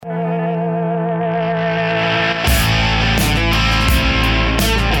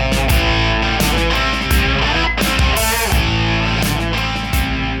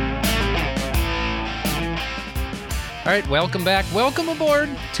right, welcome back. Welcome aboard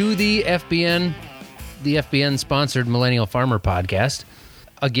to the FBN-sponsored Millennial Farmer Podcast.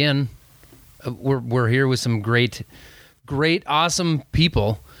 Again, we're here with some great, awesome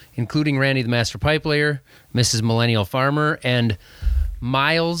people, including Randy the Master Pipe Layer, Mrs. Millennial Farmer, and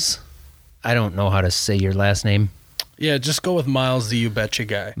Miles. I don't know how to say your last name. Yeah, just go with Miles the You Betcha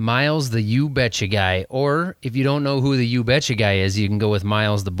Guy. Miles the You Betcha Guy. Or if you don't know who the You Betcha Guy is, you can go with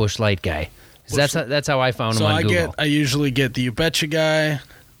Miles the Bush Light Guy. That's how I found him on Google. I usually get the You Betcha Guy,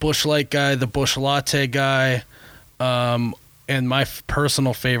 Bush Light Guy, the Bush Latte Guy, and my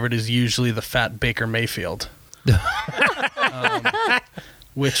personal favorite is usually the Fat Baker Mayfield,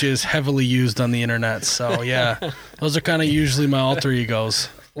 which is heavily used on the internet. So yeah, those are kind of usually my alter egos.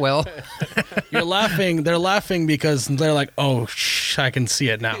 Well, you're laughing. They're laughing because they're like, "Oh, I can see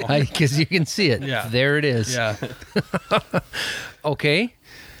it now." Because you can see it. Yeah, there it is. Yeah. Okay.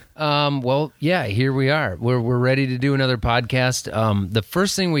 Well, yeah. Here we are. We're ready to do another podcast. The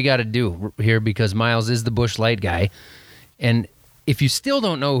first thing we got to do here, because Miles is the Bush Light Guy, and if you still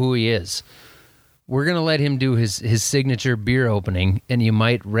don't know who he is, we're gonna let him do his signature beer opening, and you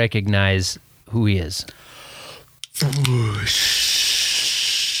might recognize who he is.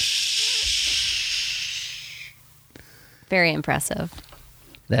 Very impressive.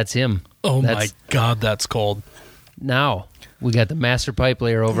 That's him. Oh my God, that's cold. Now, we got the Master Pipe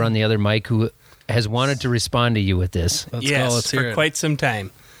Layer over on the other mic who has wanted to respond to you with this. Let's hear it. Quite some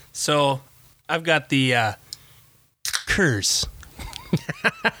time. So, I've got the Kurz.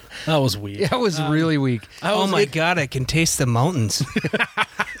 That was weak. That was really weak. Oh my God, I can taste the mountains.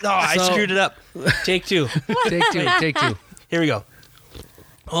 I screwed it up. Take two. Take two. Here we go.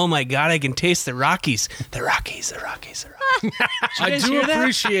 Oh my God, I can taste the Rockies. The Rockies. I do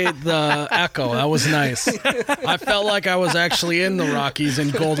appreciate the echo. That was nice. I felt like I was actually in the Rockies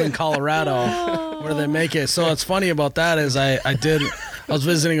in Golden, Colorado, where they make it. So what's funny about that is I was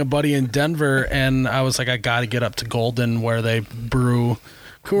visiting a buddy in Denver, and I was like, I got to get up to Golden where they brew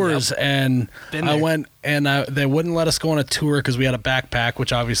Coors. Yep. And I went, and they wouldn't let us go on a tour because we had a backpack,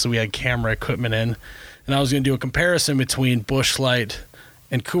 which obviously we had camera equipment in. And I was going to do a comparison between Bush Light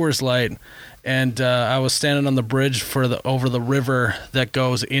and Coors Light, and I was standing on the bridge over the river that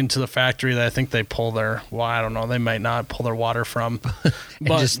goes into the factory that I think they pull their, well, I don't know, they might not pull their water from.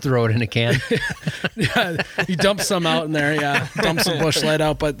 But just throw it in a can. Yeah, you dump some out in there, dump some Bush Light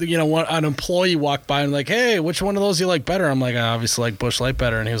out. But, an employee walked by and like, hey, which one of those you like better? I'm like, I obviously like Bush Light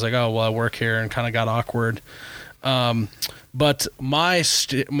better. And he was like, oh, well, I work here, and kind of got awkward. But my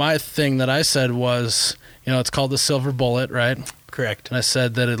thing that I said was, it's called the Silver Bullet, right? Correct. And I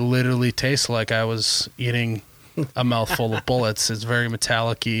said that it literally tastes like I was eating a mouthful of bullets. It's very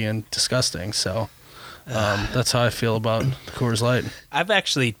metallic-y and disgusting. So that's how I feel about Coors Light. I've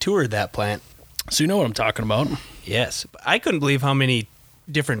actually toured that plant. So you know what I'm talking about. Yes. I couldn't believe how many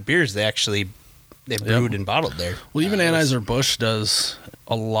different beers they brewed and bottled there. Well, even Anheuser-Busch does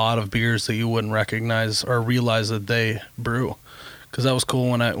a lot of beers that you wouldn't recognize or realize that they brew. Because that was cool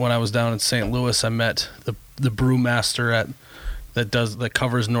when I was down in St. Louis. I met the brewmaster that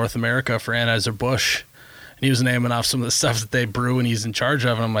covers North America for Anheuser-Busch, and he was naming off some of the stuff that they brew and he's in charge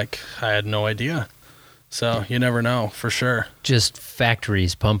of, and I'm like, I had no idea. So you never know, for sure. Just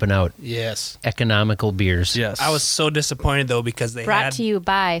factories pumping out economical beers. Yes. I was so disappointed though because they brought to you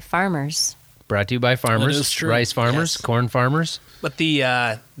by farmers. Brought to you by farmers. That is true. Rice farmers, corn farmers. But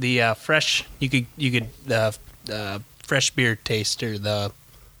the fresh you could fresh beer taste, or I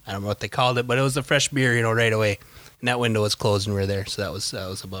don't know what they called it, but it was the fresh beer, right away. And that window was closed and we were there, so that was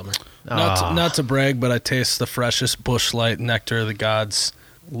a bummer. Not to brag, but I taste the freshest Bush Light nectar of the gods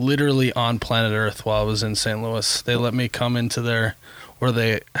literally on planet Earth while I was in St. Louis. They let me come into where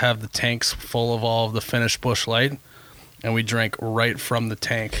they have the tanks full of all of the finished Bush Light, and we drank right from the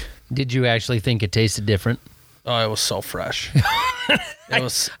tank. Did you actually think it tasted different? Oh, it was so fresh. I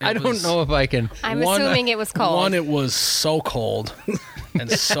don't know if I can. I'm assuming it was cold. One, it was so cold and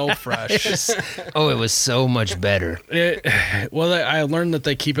so fresh. Oh, it was so much better. I learned that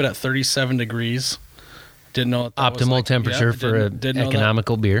they keep it at 37 degrees. Didn't know that optimal temperature for an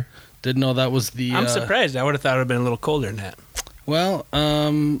economical beer. Didn't know that was the... I'm surprised. I would have thought it would have been a little colder than that. Well,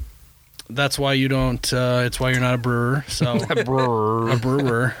 that's why you don't... it's why you're not a brewer. So A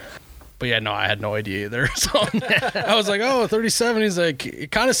brewer. But yeah, no, I had no idea either. So I was like, 37. He's like, it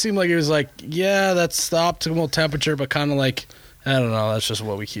kind of seemed like he was like, yeah, that's the optimal temperature, but kind of like, I don't know, that's just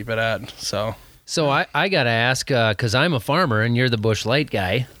what we keep it at. So I got to ask, because I'm a farmer and you're the Bush Light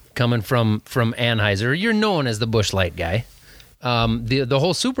guy coming from Anheuser. You're known as the Bush Light guy. The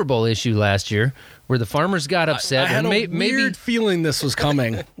whole Super Bowl issue last year where the farmers got upset. I had a weird feeling this was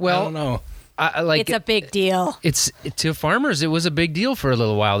coming. Well, I don't know. Like it's a big deal. It's to farmers. It was a big deal for a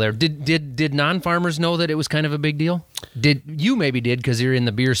little while there. Did non-farmers know that it was kind of a big deal? Maybe did because you're in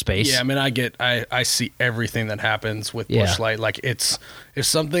the beer space? Yeah, I mean, I see everything that happens with Busch Light. Like if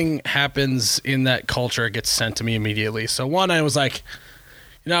something happens in that culture, it gets sent to me immediately. So one, I was like,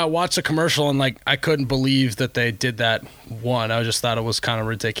 I watched a commercial and like I couldn't believe that they did that. One, I just thought it was kind of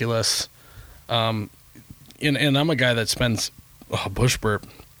ridiculous. And I'm a guy that spends Busch Burp.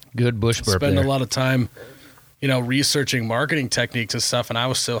 Good Busch Burp. Spend a lot of time, researching marketing techniques and stuff, and I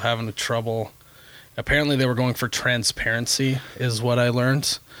was still having trouble. Apparently, they were going for transparency, is what I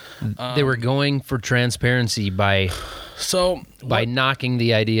learned. They were going for transparency by knocking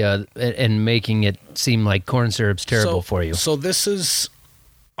the idea and making it seem like corn syrup's terrible for you. So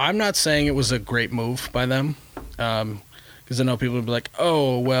I'm not saying it was a great move by them, because I know people would be like,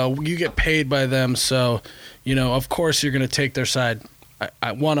 "Oh, well, you get paid by them, so of course you're going to take their side."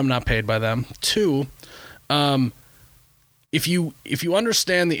 One, I'm not paid by them. Two, if you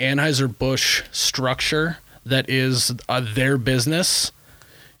understand the Anheuser-Busch structure that is their business,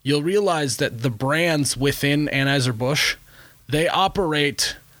 you'll realize that the brands within Anheuser-Busch, they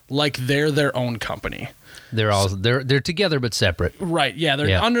operate like they're their own company. They're together but separate. Right. Yeah,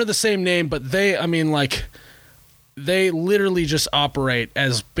 they're under the same name, but they literally just operate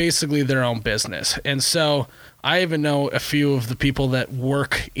as basically their own business. And so I even know a few of the people that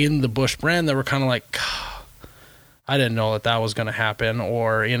work in the Busch brand that were kind of like, I didn't know that was going to happen.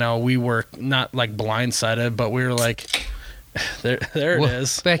 Or, we were not like blindsided, but we were like, there it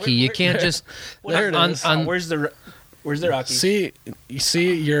is. Becky, you can't just... There it is. Where's the Rocky?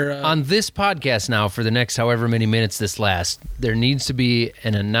 See, you're... On this podcast now, for the next however many minutes this lasts, there needs to be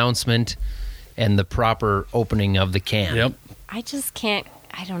an announcement and the proper opening of the can. Yep. I just can't...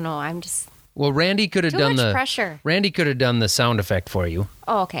 I don't know. I'm just... Well, Randy could have done the pressure. Randy could have done the sound effect for you.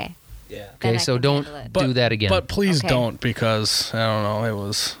 Oh, okay. Yeah. Okay, so don't do that again. But please don't, because I don't know, it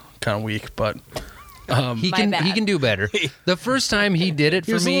was kind of weak. But he can do better. The first time he did it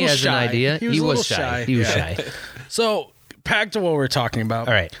for me as an idea, he was shy. He was shy. So back to what we're talking about.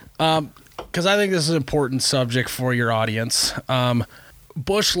 All right. Because I think this is an important subject for your audience.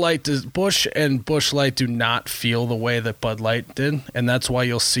 Busch and Busch Light do not feel the way that Bud Light did, and that's why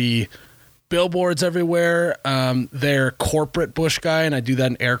you'll see billboards everywhere. They're corporate Busch guy, and I do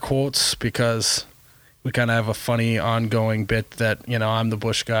that in air quotes because we kind of have a funny ongoing bit that, I'm the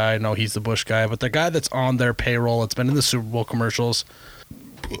Busch guy. No, he's the Busch guy. But the guy that's on their payroll, it's been in the Super Bowl commercials.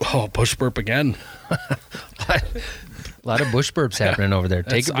 Oh, Busch Burp again. A lot of Busch Burps happening over there.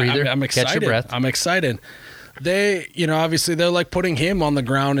 Take a breather. I'm excited. Catch your breath. I'm excited. They, obviously they're like putting him on the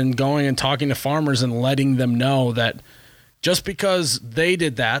ground and going and talking to farmers and letting them know that just because they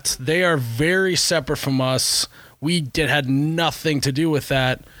did that, they are very separate from us. We had nothing to do with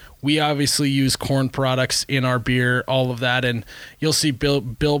that. We obviously use corn products in our beer, all of that. And you'll see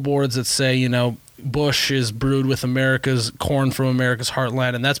billboards that say, Busch is brewed with America's corn from America's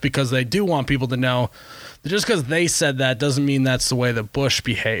heartland. And that's because they do want people to know that just because they said that doesn't mean that's the way that Busch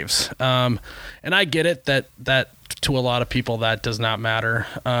behaves. And I get it that to a lot of people that does not matter.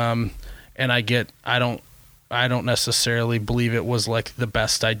 And I don't necessarily believe it was like the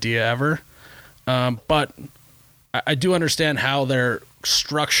best idea ever. But I do understand how they're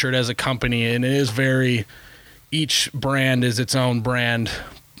structured as a company, and it is each brand is its own brand,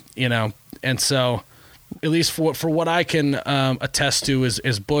 and so at least for what I can attest to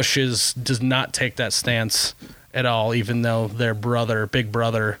is Busch does not take that stance at all, even though their big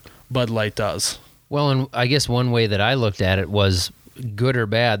brother Bud Light does. Well, and I guess one way that I looked at it was, good or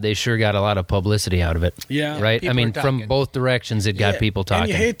bad, they sure got a lot of publicity out of it. Yeah. Right? I mean, from both directions, it got people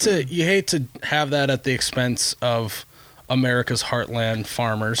talking. And you hate to have that at the expense of America's heartland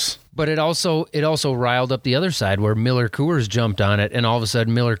farmers. But it also riled up the other side where Miller Coors jumped on it, and all of a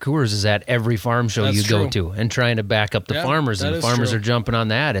sudden Miller Coors is at every farm show you go to and trying to back up the farmers, and the farmers are jumping on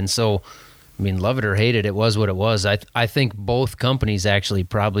that. And so, I mean, love it or hate it, it was what it was. I think both companies actually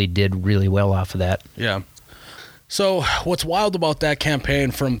probably did really well off of that. Yeah. So what's wild about that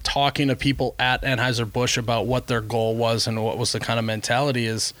campaign, from talking to people at Anheuser-Busch about what their goal was and what was the kind of mentality,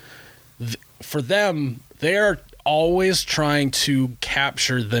 is for them, they are always trying to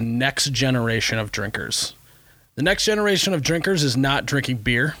capture the next generation of drinkers. The next generation of drinkers is not drinking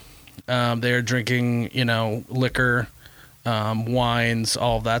beer. They are drinking, liquor, wines,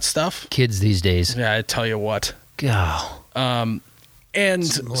 all of that stuff. Kids these days. Yeah, I tell you what. God. And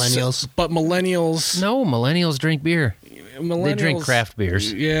millennials. But millennials... No, millennials drink beer. They drink craft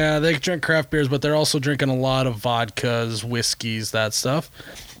beers. Yeah, they drink craft beers, but they're also drinking a lot of vodkas, whiskeys, that stuff.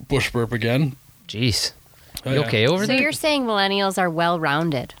 Busch Burp again. Jeez. You okay over there? So you're saying millennials are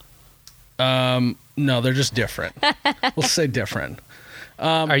well-rounded? No, they're just different. We'll say different.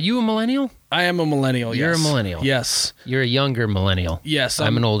 Are you a millennial? I am a millennial. You're yes. a millennial. Yes. You're a younger millennial. Yes.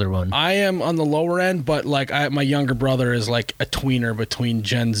 I'm an older one. I am on the lower end, but like my younger brother is like a tweener between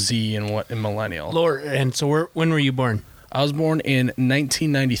Gen Z and millennial. Lower. And so when were you born? I was born in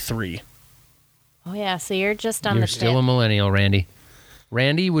 1993. Oh yeah, so you're just on You're the still tip. a millennial, Randy.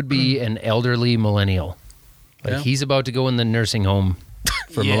 Randy would be an elderly millennial. Like Yeah. he's about to go in the nursing home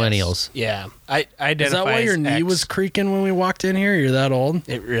for Yes. millennials. Yeah. I identify Is that why your as knee X. was creaking when we walked in here? You're that old?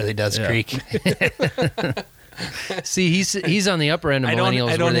 It really does Yeah. creak. See, he's on the upper end of I don't- millennials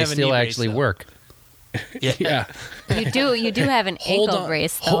I don't where they have a still knee brace, actually though. work. Yeah. Yeah. You do have an ankle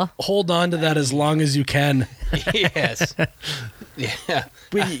brace though. Hold on to that as long as you can. Yes. Yeah.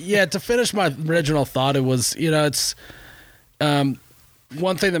 But yeah, to finish my original thought, it was, it's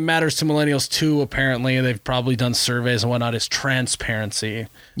one thing that matters to millennials too, apparently, and they've probably done surveys and whatnot, is transparency.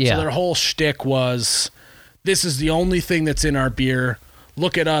 Yeah. So their whole shtick was, this is the only thing that's in our beer.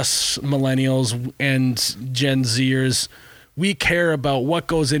 Look at us, millennials and Gen Zers. We care about what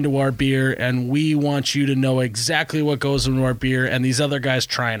goes into our beer, and we want you to know exactly what goes into our beer, and these other guys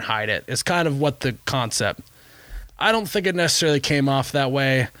try and hide it. It's kind of what the concept. I don't think it necessarily came off that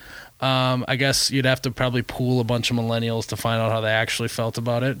way. I guess you'd have to probably pool a bunch of millennials to find out how they actually felt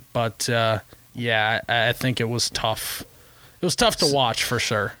about it. But yeah, I think it was tough. It was tough to watch for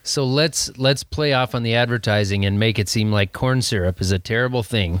sure. So let's play off on the advertising and make it seem like corn syrup is a terrible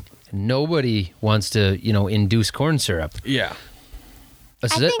thing. Nobody wants to, induce corn syrup. Yeah. I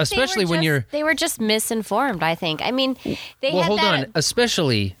think Especially when they were just misinformed. I think. I mean, they well, had hold that. on.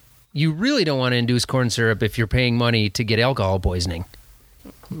 Especially, you really don't want to induce corn syrup if you're paying money to get alcohol poisoning.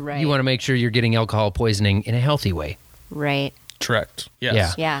 Right. You want to make sure you're getting alcohol poisoning in a healthy way. Right. Correct. Yes.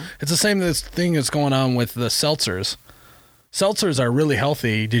 Yeah. Yeah. It's the same thing that's going on with the seltzers. Seltzers are really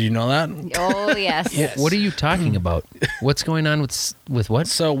healthy. Did you know that? Oh yes. Yes. What are you talking about? What's going on with what?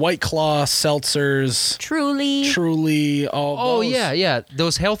 So White Claw, seltzers, Truly. Truly, all Oh those. yeah.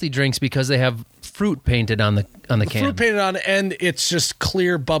 Those healthy drinks because they have fruit painted on the can. Fruit painted on it, and it's just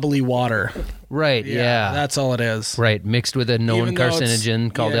clear, bubbly water. Right. Yeah. That's all it is. right. Mixed with a known Even though it's-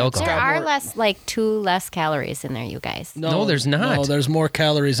 carcinogen called yeah, it's alcohol. There got are more- two less calories in there, you guys. No, there's not. No, there's more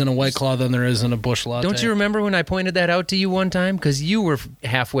calories in a White Claw than there is in a Busch Latte. Don't you remember when I pointed that out to you one time? Because you were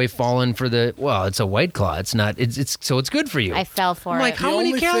halfway falling for it's a White Claw. It's not. It's so it's good for you. I fell for I'm it. like, how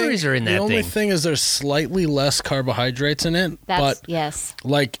many calories are in that The only thing? thing is there's slightly less carbohydrates in it, That's but yes.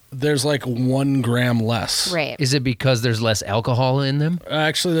 like there's like 1 gram less. Right. Is it because there's less alcohol in them?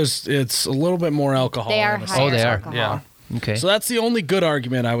 Actually, it's a little bit more alcohol. They are in a higher Oh, they are. alcohol. Yeah. Okay. So that's the only good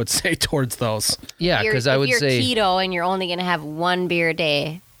argument I would say towards those. Yeah, because I would if say you're keto and you're only going to have one beer a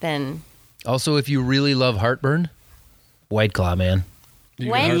day, then also if you really love heartburn, White Claw, man. Do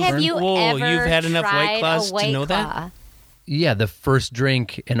you when get have heartburn? you Whoa, ever you've had enough White tried Claws a to White know that? Claw? Yeah, the first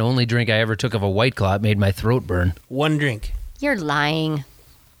drink and only drink I ever took of a White Claw made my throat burn. One drink. You're lying.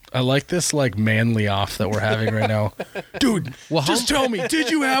 I like this like manly off that we're having right now. Dude, Well, just tell me, did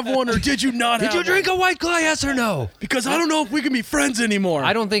you have one or did you not have one? a White Claw? Yes or no? Because I don't know if we can be friends anymore.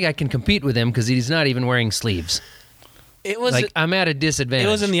 I don't think I can compete with him because he's not even wearing sleeves. It was. Like I'm at a disadvantage. it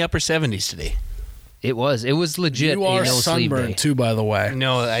was in the upper 70s today. It was legit. You a are no sleeve day. sunburned too, by the way.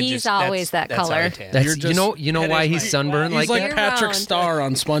 No, He's always that that's color. how I tan. That's You're just- you know That why is he's my- sunburned He's like like that? Patrick round. Starr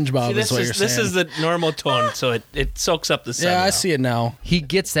on SpongeBob. See, is what you're saying. this is the normal tone, so it soaks up the sun. yeah, I now. see it now. He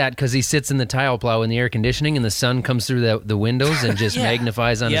gets that because he sits in the tile plow in the air conditioning and the sun comes through the windows and just Yeah.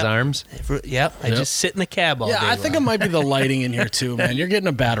 magnifies on his Yep. arms. Yep, I just sit in the cab all Yeah, day. I think it long. might be the lighting in here too, man. You're getting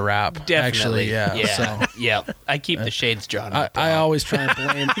a bad rap. Definitely. Actually, yeah. Yeah. So Yeah. I keep the shades drawn up. I always try and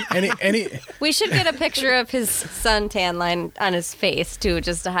blame any. We should get a picture of his suntan line on his face too,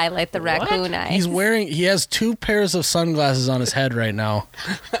 just to highlight the raccoon eyes. He has 2 pairs of sunglasses on his head right now.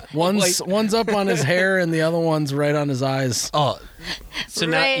 One's up on his hair and the other one's right on his eyes. Oh, so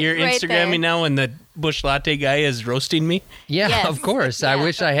now Right- you're right Instagramming there. now and the Busch Latte guy is roasting me? Yeah, Yes. of course. I Yeah.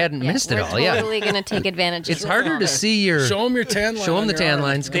 wish I hadn't missed it We're all. Yeah, totally going to take advantage of it's this harder to moment. see your. Show him your tan line. Show him on the your tan arm.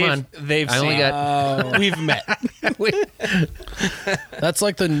 lines. Come on. They've I only seen got. We've met. That's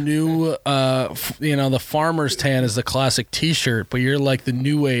like the new, the farmer's tan is the classic T-shirt, but you're like the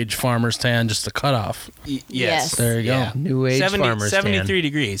new age farmer's tan, just the cutoff. Yes. There you go. Yeah. New age farmer's 73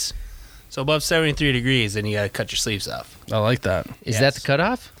 degrees. So above 73 degrees, then you got to cut your sleeves off. I like that. Is Yes. that the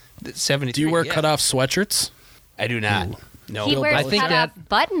cutoff? 73. Do you wear yeah. cutoff sweatshirts? I do not. No. He wears I think cut-off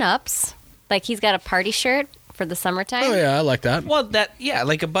button-ups, like he's got a party shirt for the summertime. Oh yeah, I like that. Well,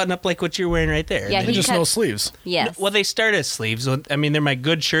 like a button up like what you're wearing right there. Yeah, And he And just cut- no sleeves. Yes. well, they start as sleeves. I mean, they're my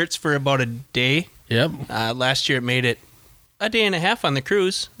good shirts for about a day. Yep. Last year it made it a day and a half on the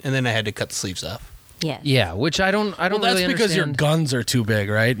cruise, and then I had to cut the sleeves off. Yes. Yeah, which I don't Well, really that's because your understand. guns are too big,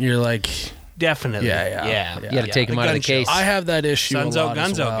 right? You're like, Definitely. Yeah. You got to take them out of the gun show. case. I have that issue. Guns a out, lot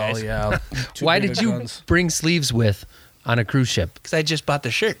guns as out, well. guys. Yeah. Too Why big did of you guns. bring sleeves with on a cruise ship? Because I just bought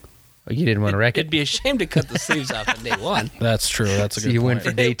the shirt. Oh, you didn't want to wreck It'd it. be a shame to cut the sleeves off on day one. That's true. That's a So good you point. went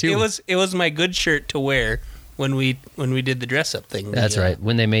for day two. It was my good shirt to wear when we did the dress up thing. That's right.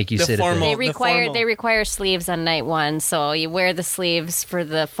 When they make you the sit formal- at They require sleeves on night one, so you wear the sleeves for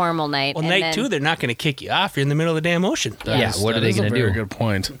the formal night. Well, and night then, two, they're not going to kick you off. You're in the middle of the damn ocean. Yeah, what are they going gonna to do? Very good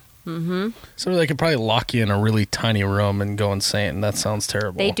point. Mm-hmm. So they could probably lock you in a really tiny room and go insane. And that sounds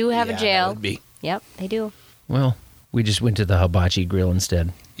terrible. They do have Yeah, a that jail. would be. Yep, they do. the. Well, we just went to the hibachi grill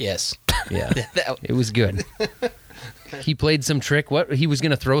instead. Yes. Yeah, That- it was good. He played some trick. What he was going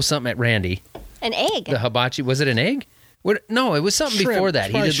to throw something at Randy. An egg. The hibachi, was it an egg? What? No, it was something Shrimp. before It's that.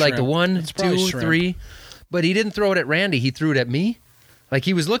 He probably did like a shrimp. 1, It's probably 2, shrimp. 3, but he didn't throw it at Randy. He threw it at me. Like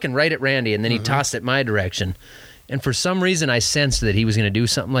he was looking right at Randy, and then he tossed it my direction. And for some reason, I sensed that he was going to do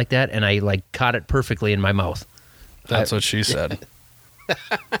something like that, and I like caught it perfectly in my mouth. That's what she said.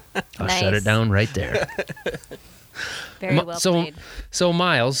 I'll Nice. shut it down right there. Very well so, played. so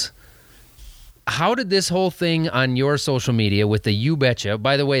Miles, how did this whole thing on your social media with the You Betcha?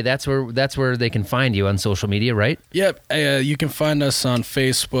 By the way, that's where they can find you on social media, right? Yep. You can find us on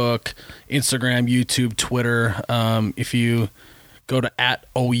Facebook, Instagram, YouTube, Twitter. If you go to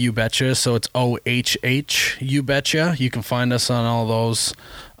 @OUBetcha, so it's OHH You Betcha. You can find us on all those.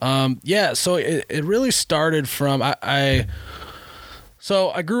 So it really started from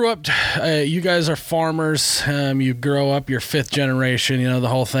So I grew up. You guys are farmers. You grow up. You're fifth generation. You know the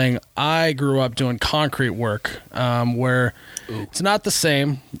whole thing. I grew up doing concrete work, where it's not the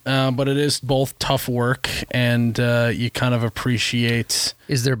same, but it is both tough work, and you kind of appreciate.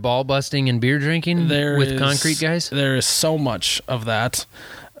 Is there ball busting and beer drinking with concrete guys? There is so much of that,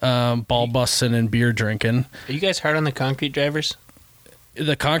 ball busting and beer drinking. Are you guys hard on the concrete drivers?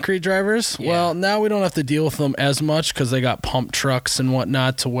 The concrete drivers? Yeah. Well, now we don't have to deal with them as much because they got pump trucks and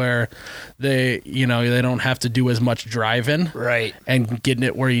whatnot to where they don't have to do as much driving Right. and getting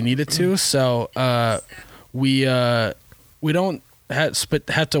it where you need it to. So we don't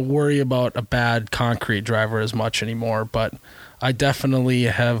have to worry about a bad concrete driver as much anymore. But I definitely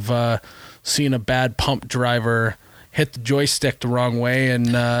have seen a bad pump driver hit the joystick the wrong way, and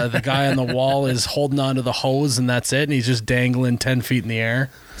the guy on the wall is holding onto the hose, and that's it, and he's just dangling 10 feet in the air.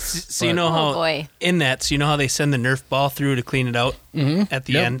 So you know Oh, how boy. in that, so you know how they send the Nerf ball through to clean it out at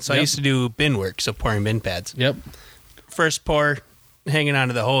the Yep, end. So I yep. used to do bin work, so pouring bin pads. Yep. First pour, hanging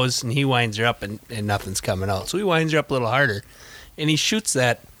onto the hose, and he winds her up, and nothing's coming out. So he winds her up a little harder, and he shoots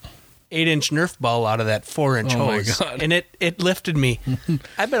that 8-inch Nerf ball out of that 4-inch Oh, my hose, God. and it lifted me.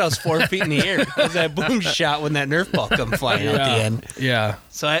 I bet I was 4 feet in the air because that boom shot when that Nerf ball come flying out the end. Yeah.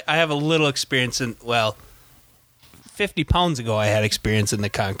 So I have a little experience in 50 pounds ago, I had experience in the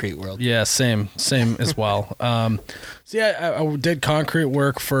concrete world. Yeah, same as well. I did concrete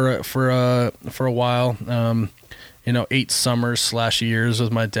work for a while. 8 summers / years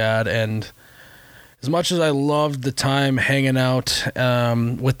with my dad, and as much as I loved the time hanging out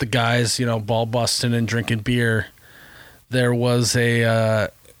with the guys, ball busting and drinking beer, there was it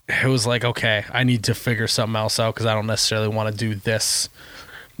was like, okay, I need to figure something else out because I don't necessarily want to do this.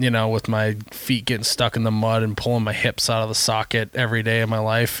 With my feet getting stuck in the mud and pulling my hips out of the socket every day of my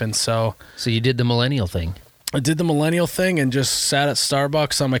life. And so So you did the millennial thing. I did the millennial thing and just sat at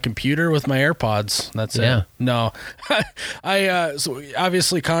Starbucks on my computer with my AirPods. That's Yeah. it. No, so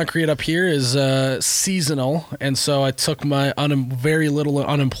obviously concrete up here is seasonal. And so I took my very little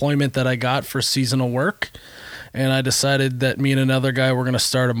unemployment that I got for seasonal work. And I decided that me and another guy were going to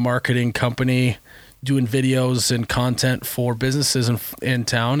start a marketing company doing videos and content for businesses in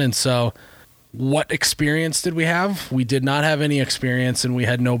town. And so what experience did we have? We did not have any experience, and we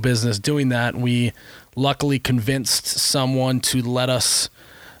had no business doing that. We luckily convinced someone to let us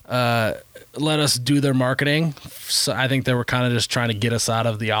do their marketing. So I think they were kind of just trying to get us out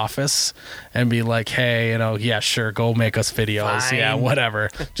of the office and be like, hey, yeah, sure, go make us videos. Fine. Yeah, whatever.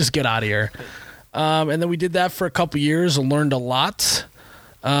 Just get out of here. And then we did that for a couple years and learned a lot.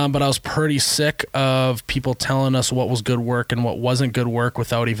 But I was pretty sick of people telling us what was good work and what wasn't good work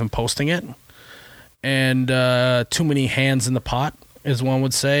without even posting it. And too many hands in the pot, as one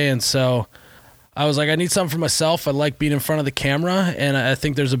would say. And so I was like, I need something for myself. I like being in front of the camera. And I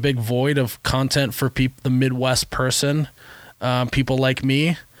think there's a big void of content for the Midwest person, people like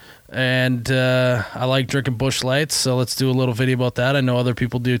me. And I like drinking Busch Lights, so let's do a little video about that. I know other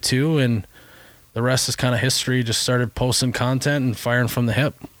people do too. And the rest is kind of history. Just started posting content and firing from the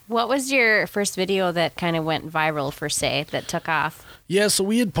hip. What was your first video that kind of went viral, for say, that took off? Yeah, so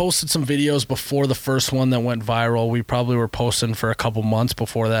we had posted some videos before the first one that went viral. We probably were posting for a couple months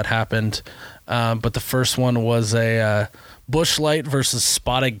before that happened. But the first one was a Busch Light versus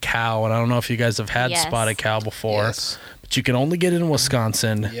Spotted Cow. And I don't know if you guys have had Spotted Cow before. Yes. But you can only get it in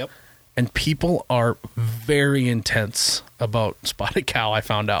Wisconsin. Yep. And people are very intense about Spotted Cow, I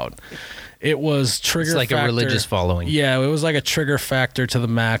found out. It was trigger It's like factor. a religious following. Yeah, it was like a trigger factor to the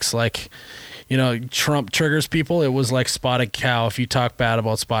max. Like, you know, Trump triggers people. It was like Spotted Cow. If you talk bad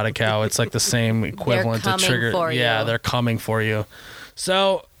about Spotted Cow, it's like the same equivalent to coming trigger. for Yeah, you. they're coming for you.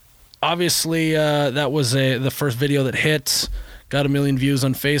 So obviously, that was the first video that hit. Got 1 million views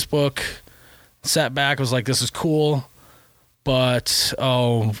on Facebook. Sat back, was like, this is cool. But,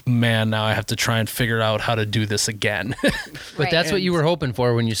 oh man, now I have to try and figure out how to do this again. But Right. that's what you were hoping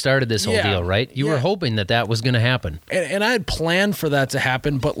for when you started this whole Yeah. deal, right? You were Yeah. hoping that was going to happen. And I had planned for that to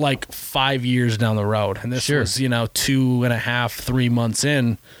happen, but like 5 years down the road. And this Sure. was, 2.5, 3 months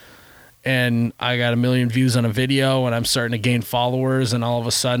in. And I got 1 million views on a video, and I'm starting to gain followers. And all of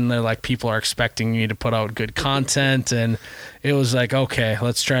a sudden, they're like, people are expecting me to put out good content. And it was like, okay,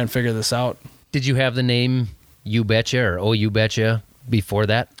 let's try and figure this out. Did you have the name You Betcha or Oh You Betcha before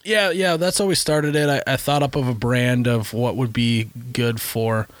that? Yeah, that's how we started it. I thought up of a brand of what would be good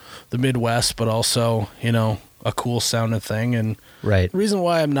for the Midwest, but also, a cool sounding thing. And Right. the reason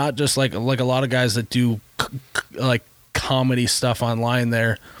why I'm not just like a lot of guys that do like comedy stuff online,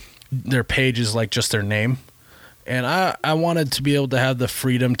 their page is like just their name. And I wanted to be able to have the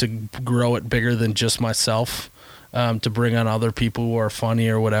freedom to grow it bigger than just myself, to bring on other people who are funny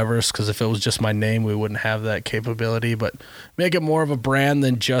or whatever. Because if it was just my name, we wouldn't have that capability. But make it more of a brand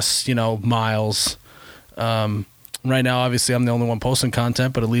than just, Miles. Right now, obviously, I'm the only one posting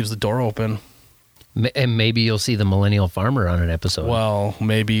content, but it leaves the door open. And maybe you'll see the Millennial Farmer on an episode. Well,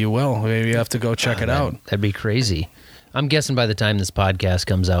 maybe you will. Maybe you have to go check it out. That'd be crazy. I'm guessing by the time this podcast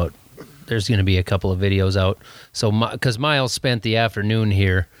comes out, there's going to be a couple of videos out. So, because Miles spent the afternoon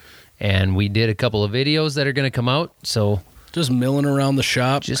here, and we did a couple of videos that are going to come out. So, Just milling around the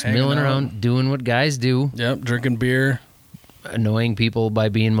shop. just hanging milling out. around, doing what guys do, Yep, drinking beer. annoying people by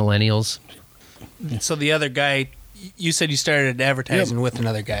being millennials. So the other guy, you said you started advertising with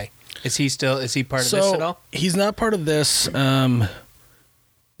another guy. Is he part of this at all? He's not part of this.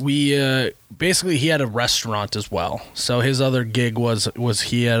 We basically, he had a restaurant as well. So his other gig was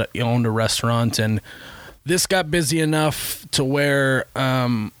he owned a restaurant, and this got busy enough to where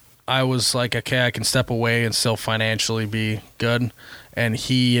I was like, okay, I can step away and still financially be good. And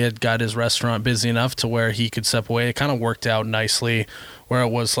he had got his restaurant busy enough to where he could step away. It kind of worked out nicely, where it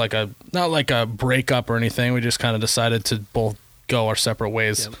was like not like a breakup or anything. We just kind of decided to both go our separate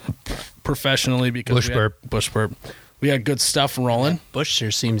ways professionally because Bush burp. We had good stuff rolling. Bush sure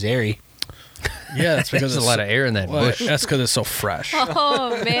seems airy. Yeah, that's because There's a lot of air in that bush. That's because it's so fresh.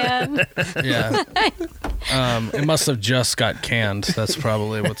 Oh, man. Yeah. It must have just got canned. That's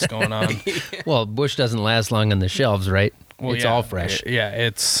probably what's going on. Well, bush doesn't last long on the shelves, right? Well, It's yeah. all fresh. Yeah,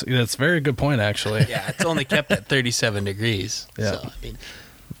 it's a very good point, actually. Yeah, it's only kept at 37 degrees. Yeah. So, I mean,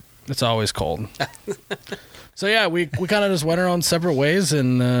 It's always cold. So yeah, we kind of just went our own separate ways,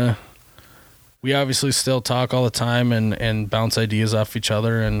 and we obviously still talk all the time and bounce ideas off each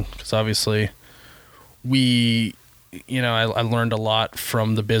other, and because obviously we, I learned a lot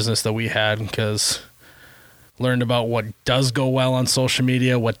from the business that we had, because learned about what does go well on social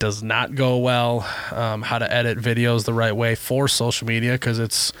media, what does not go well, how to edit videos the right way for social media, because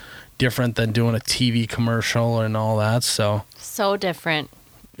it's different than doing a TV commercial and all that. So different.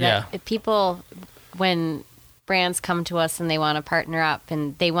 Yeah. People, when brands come to us and they want to partner up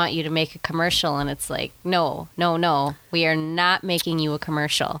and they want you to make a commercial, and it's like, no, we are not making you a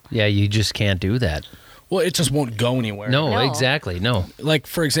commercial. Yeah, you just can't do that. well, it just won't go anywhere. No, No. exactly. No. Like,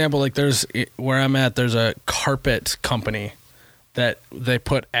 for example, like there's where I'm at, there's a carpet company that they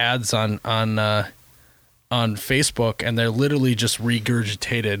put ads on Facebook, and they're literally just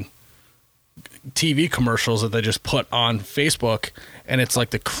regurgitated TV commercials that they just put on Facebook, and it's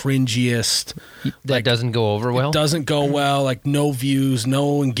like the cringiest. That doesn't go over well. It doesn't go well, like no views,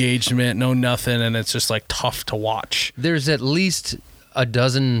 no engagement, no nothing, and it's just like tough to watch. There's at least a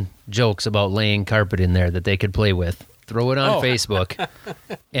dozen jokes about laying carpet in there that they could play with. Throw it on Oh. Facebook,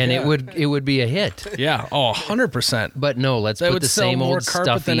 and it would be a hit. Yeah, 100%. But no, let's They put would the sell same more old carpet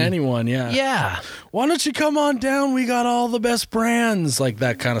stuffy. than anyone. Yeah. Yeah. Why don't you come on down? We got all the best brands. Like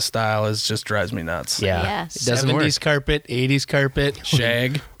that kind of style is just drives me nuts. Yeah. Yes. It doesn't 70s work. carpet, 80s carpet,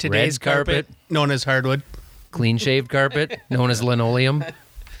 Shag. today's Red carpet. known as hardwood. Clean shaved carpet, known as linoleum.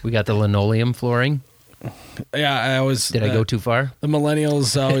 We got the linoleum flooring. I always Did I go too far? The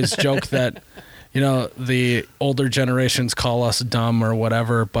millennials always joke that, the older generations call us dumb or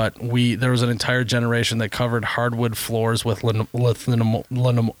whatever, but there was an entire generation that covered hardwood floors with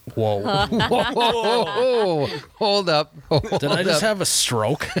whoa. Whoa, hold up. Did I just have a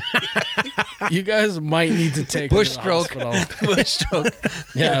stroke? You guys might need to take Bush me to the stroke. hospital. Bush stroke.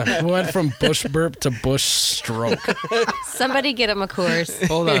 Yeah, we went from bush burp to bush stroke. Somebody get him a Coors.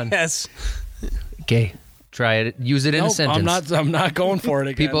 Hold on. Yes. Okay. Try it. Use it in a Nope, sentence. I'm not going for it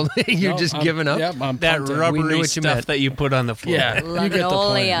again. People, you're just giving up? Yep, I'm That punting. We knew rubbery what you stuff meant. that you put on the floor. Yeah, you get the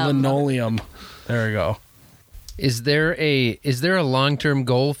point. Linoleum. Linoleum. There we go. Is there a long-term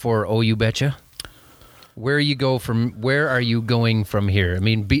goal for Oh You Betcha? Where are you going from here? I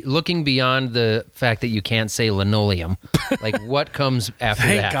mean, looking beyond the fact that you can't say linoleum, like what comes after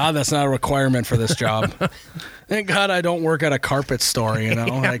Thank that? God that's not a requirement for this job. Thank God I don't work at a carpet store,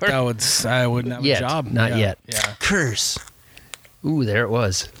 like I wouldn't have Yet. a job. Not yet. Yeah. Curse. Ooh, there it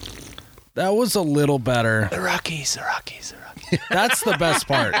was. That was a little better. The Rockies. That's the best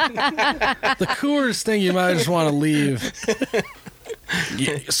part. The Coors thing you might just want to leave.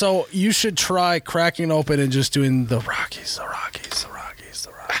 So you should try cracking open and just doing the Rockies.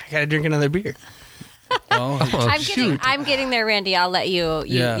 I gotta drink another beer. Well, I'm getting there, Randy. I'll let you.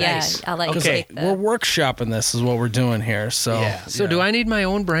 Yeah. Nice. I'll let you Okay. take the. we're workshopping this is what we're doing here. So Yeah. So do I need my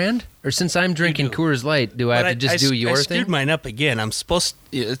own brand, or since I'm drinking do. Coors Light, do I have to just do your I thing? screwed mine up again. I'm supposed.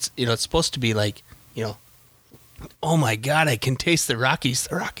 It's supposed to be like oh my God, I can taste the Rockies.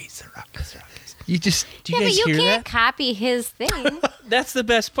 The Rockies. You just Do you Yeah, guys but you hear can't that? copy his thing. That's the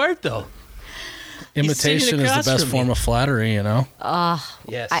best part, though. imitation is the across best from form me. of flattery,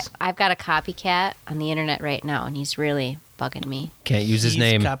 Yes. I've got a copycat on the internet right now, and he's really bugging me. can't use his He's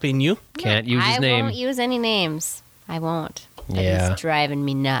name. copying you. Can't use his I name. won't use any names. I won't. But Yeah. He's driving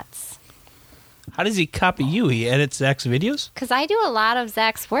me nuts. How does he copy you? He edits Zach's videos. Because I do a lot of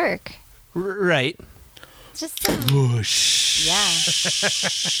Zach's work. Right. Just yeah.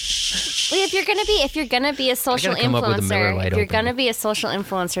 Well, if you're gonna be a social come up with a Miller Lite influencer, if you're opening. gonna be a social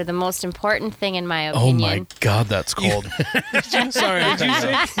influencer, the most important thing, in my Oh opinion, my God, that's cold. Sorry.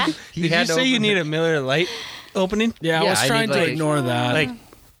 Did you say you need a Miller Light opening? Yeah, I Yeah, was I trying need, to like- ignore that. Like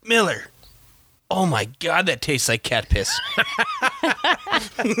Miller. Oh my God, that tastes like cat piss.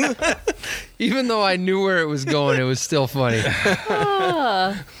 Even though I knew where it was going, it was still funny.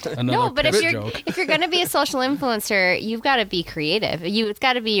 Another no, but piss joke. if you're gonna be a social influencer, you've got to be creative. It's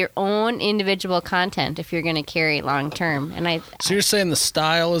got to be your own individual content if you're gonna carry it long term. And So you're saying the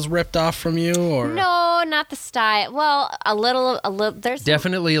style is ripped off from you, or no, not the style. Well, a little. There's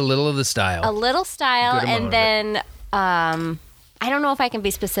Definitely a little of the style. a little style, Good amount and of then I don't know if I can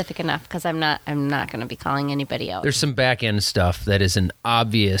be specific enough because I'm not going to be calling anybody out. There's some back end stuff that is an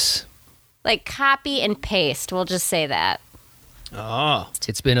obvious. Like copy and paste. We'll just say that. Oh.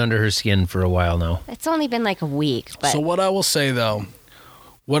 It's been under her skin for a while now. It's only been like a week, but So what I will say though,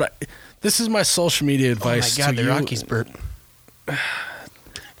 this is my social media Oh my advice God, to the you. Rockies burp.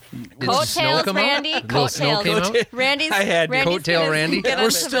 Did the snow coattails, come out? Randy. Little snow came out? Randy's. I had Randy's coattail gonna Randy. get on We're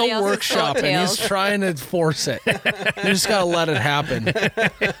somebody still else's workshopping. coattails. He's trying to force it. You just gotta let it happen.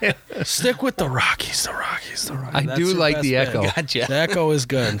 Stick with the Rockies. I That's do your like best the bet. echo. Gotcha. The echo is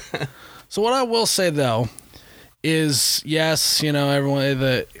good. So what I will say though is, yes, everyone,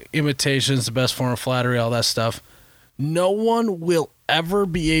 the imitation is the best form of flattery, all that stuff. No one will ever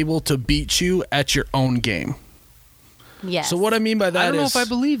be able to beat you at your own game. Yes. So what I mean by that I don't know is, if I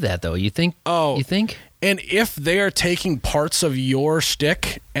believe that though. You think? Oh. You think? and if they are taking parts of your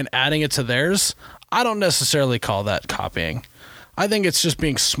shtick and adding it to theirs, I don't necessarily call that copying. I think it's just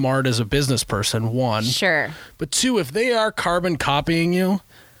being smart as a business person, one. Sure. But two, if they are carbon copying you,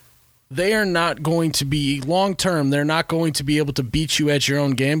 they are not going to be, long term, they're not going to be able to beat you at your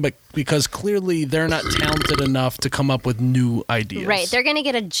own game, but because clearly they're not talented enough to come up with new ideas. Right. They're going to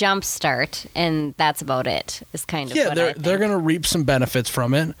get a jump start, and that's about it. Is kind of yeah, what I they're think. going to reap some benefits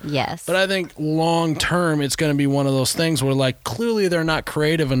from it. Yes. But I think long term, it's going to be one of those things where, like, clearly they're not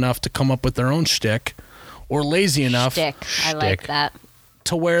creative enough to come up with their own shtick, or lazy enough Shtick. I like Shtick. that.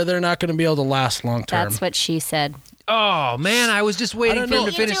 to where they're not going to be able to last long term. That's what she said. Oh man, I was just waiting don't for him know.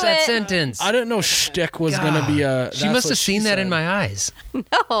 to finish You do that it. sentence. I didn't know shtick was going to be a. She must have seen that in my eyes.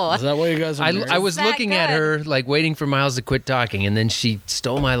 No. Is that what you guys are I was that looking at good? her, like waiting for Miles to quit talking, and then she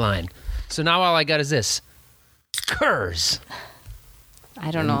stole my line. So now all I got is this. Curse.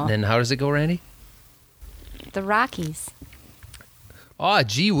 I don't know. Then how does it go, Randy? The Rockies. Oh,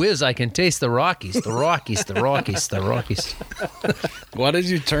 gee whiz, I can taste the Rockies, the Rockies, the Rockies, the Rockies. Why did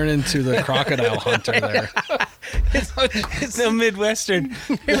you turn into the crocodile hunter there? It's a Midwestern.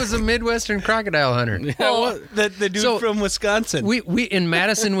 It was a Midwestern crocodile hunter. The dude So- from Wisconsin. We in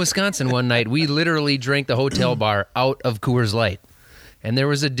Madison, Wisconsin one night, we literally drank the hotel bar out of Coors Light. And there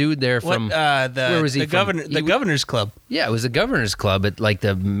was a dude there from where was he the from? governor the governor's club. Yeah, it was a governor's club at like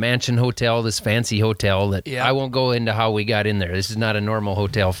the Mansion Hotel, this fancy hotel that Yeah. I won't go into how we got in there. This is not a normal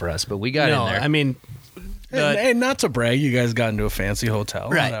hotel for us, but we got No, in there. I mean, Hey, not to brag, you guys got into a fancy hotel.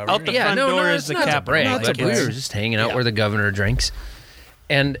 right Whatever. out the front door is it's the not to Capitol. brag. Not to Like, we brag. were just hanging out Yeah. where the governor drinks.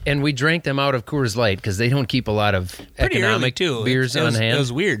 And we drank them out of Coors Light because they don't keep a lot of Pretty early economic too. beers it was, on hand. It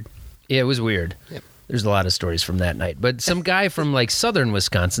was weird. Yeah, it was weird. Yep. There's a lot of stories from that night. But some guy from like southern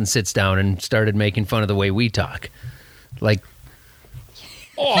Wisconsin sits down and started making fun of the way we talk. Like,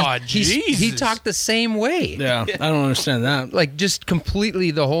 Oh, he talked the same way. Yeah, I don't understand that. Like just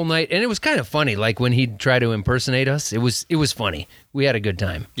completely the whole night. And it was kind of funny. Like when he'd try to impersonate us, it was funny. We had a good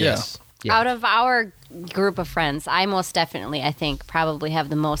time. Yes. Yeah. Out of our group of friends, I most definitely, I think, probably have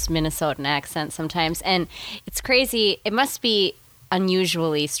the most Minnesotan accent sometimes. And it's crazy. It must be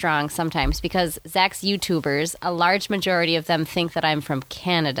unusually strong sometimes because Zach's YouTubers, a large majority of them think that I'm from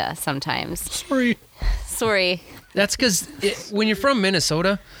Canada sometimes. Sorry. That's because when you're from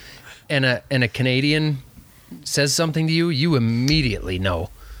Minnesota and a Canadian says something to you, you immediately know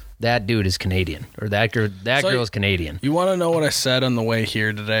that dude is Canadian or that girl is Canadian. You want to know what I said on the way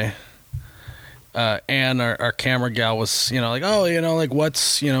here today? Ann, our camera gal, was like, oh, like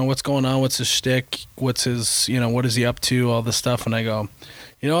what's going on? What's his shtick? What's his what is he up to? All this stuff, and I go,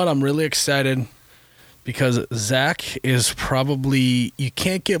 you know what? I'm really excited because Zach is probably you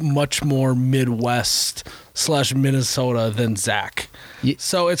can't get much more Midwest/Minnesota than Zach.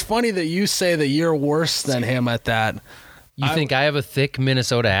 So it's funny that you say that you're worse than him at that. You think I have a thick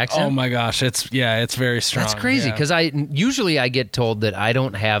Minnesota accent? Oh my gosh, it's very strong. That's crazy yeah. because I usually get told that I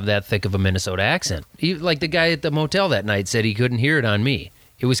don't have that thick of a Minnesota accent. Like the guy at the motel that night said he couldn't hear it on me.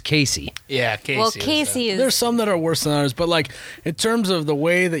 It was Casey. Yeah, Casey. Well, was, Casey is. There's some that are worse than others, but like in terms of the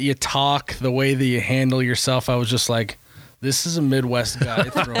way that you talk, the way that you handle yourself, I was just like, this is a Midwest guy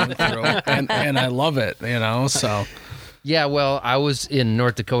through and through, and I love it, So Yeah, well, I was in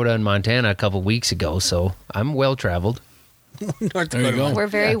North Dakota and Montana a couple weeks ago, so I'm well traveled. North there you Dakota. go. We're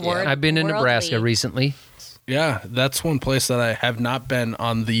very I've been in Nebraska worldly. recently. Yeah, that's one place that I have not been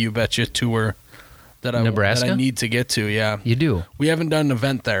on the You Betcha tour that I Nebraska? need to get to. Yeah, You do. we haven't done an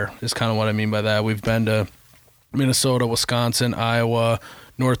event there. Is kind of what I mean by that. We've been to Minnesota, Wisconsin, Iowa,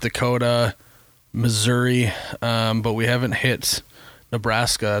 North Dakota, Missouri, but we haven't hit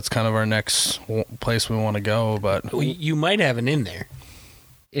Nebraska. That's kind of our next place we want to go. But Well, you might have an in there.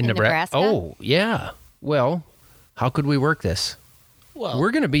 In Nebraska? Oh, yeah. Well, how could we work this? Well,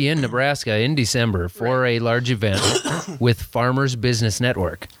 We're going to be in Nebraska in December for a large event with Farmers Business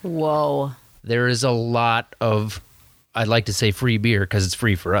Network. Whoa. There is a lot of, I'd like to say free beer because it's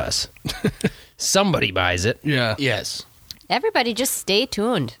free for us. Somebody buys it, yeah, yes. Everybody just stay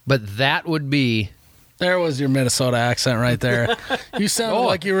tuned. but that would be. there was your Minnesota accent right there. You sounded Oh.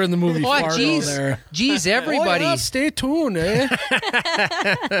 like you were in the movie Oh, Fargo geez. there. Geez, everybody. Oh, yeah, stay tuned, eh?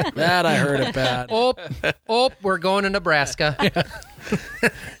 That I heard it bad. Oh, we're going to Nebraska.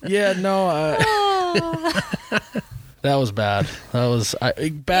 Yeah, no. That was bad. That was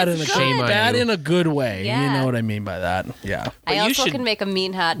bad in a Shame on bad you. in a good way. Yeah. You know what I mean by that. Yeah. I you also should- can make a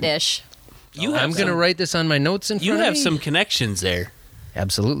mean hot dish. You have I'm going to some- write this on my notes in front You of have me. some connections there,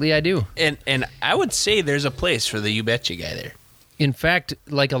 Absolutely, I do. and I would say there's a place for the You Betcha guy there. In fact,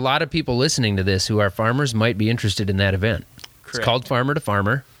 like a lot of people listening to this who are farmers might be interested in that event. It's Correct. called Farmer to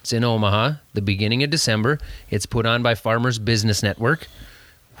Farmer. It's in Omaha, the beginning of December. It's put on by Farmers Business Network,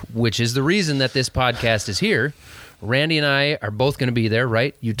 which is the reason that this podcast is here. Randy and I are both going to be there,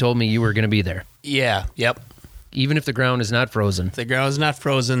 right? You told me you were going to be there, Yeah. Yep. even if the ground is not frozen. The ground's not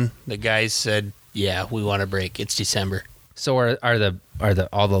frozen. The guys said, "Yeah, we want to break. It's December." So are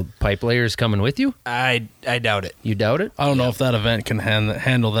all the pipe layers coming with you? I doubt it. You doubt it? I don't know if that event can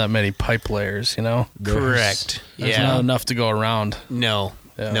handle that many pipe layers, Correct. There's Yeah. not enough to go around No.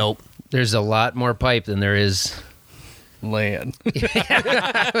 Yeah. Nope. There's a lot more pipe than there is. laying.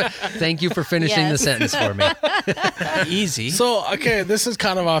 Thanking you for finishing the Yes. sentence for me. Easy. So, okay, this is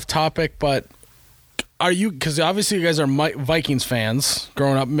kind of off topic, but are you, because obviously you guys are Vikings fans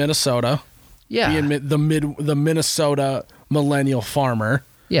growing up in Minnesota, Yeah. being the Minnesota millennial farmer.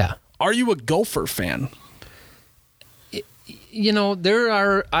 Yeah. Are you a Gopher fan? You know,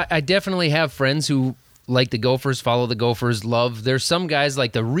 I definitely have friends who like the Gophers, follow the Gophers, love. There's some guys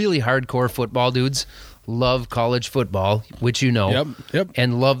like the really hardcore football dudes love college football, which you know, Yep.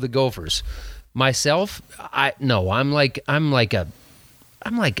 and love the Gophers. Myself, I'm like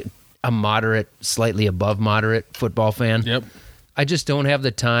a moderate, slightly above moderate football fan. Yep. I just don't have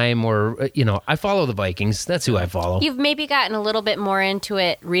the time, or I follow the Vikings. That's who I follow. You've maybe gotten a little bit more into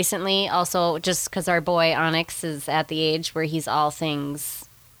it recently, also just because our boy Onyx is at the age where he's all things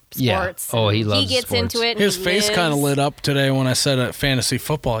sports. Yeah. Oh, he loves He gets sports. into it. And His he face kind of lives. lit up today when I said fantasy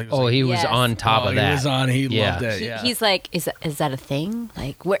football. He was like, He was Yes. on top of that. He was on. He Yeah. loved it. Yeah. He's like, is that a thing?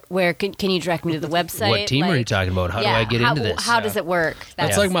 Like, where can you direct me to the website? What team are you talking about? How do I get into this? How does it work?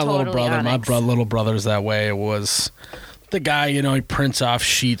 That's like my little totally brother. Onyx. My little brother's that way. It was the guy, he prints off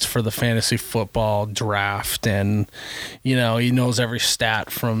sheets for the fantasy football draft, and he knows every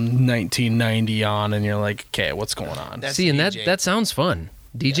stat from 1990 on, and you're like, okay, what's going on? That's See, and DJ. that sounds fun.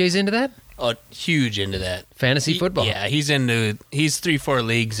 DJ's into that? Oh, huge into that. Fantasy football. Yeah, he's 3-4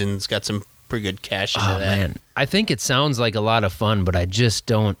 leagues and has got some pretty good cash into Oh, that. man. I think it sounds like a lot of fun, but I just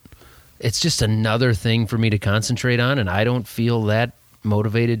don't. It's just another thing for me to concentrate on, and I don't feel that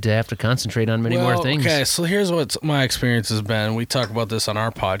motivated to have to concentrate on many more things. Okay, so here's what my experience has been. We talk about this on our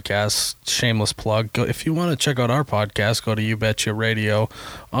podcast. Shameless plug. If you want to check out our podcast, go to You Betcha Radio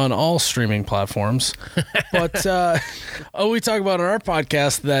on all streaming platforms. But we talk about on our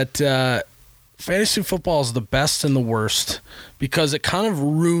podcast that fantasy football is the best and the worst because it kind of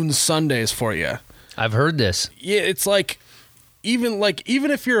ruins Sundays for you. I've heard this. Yeah, it's like even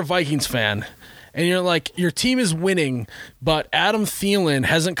if you're a Vikings fan and you're like, your team is winning, but Adam Thielen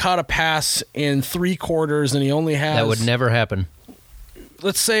hasn't caught a pass in 3 quarters, and he only has. That would never happen.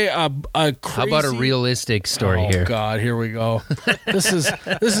 Let's say a crazy. How about a realistic story Oh here? God, here we go. This is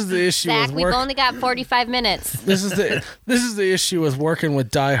the issue Zach, with we've work. only got 45 minutes. This is the issue with working with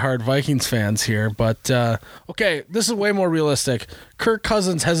diehard Vikings fans here. But okay, this is way more realistic. Kirk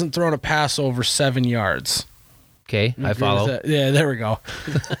Cousins hasn't thrown a pass over 7 yards. Okay, I Agree with follow. that? Yeah, there we go.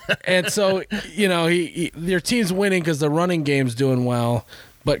 And so, your team's winning because the running game's doing well,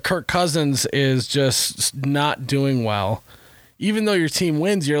 but Kirk Cousins is just not doing well. Even though your team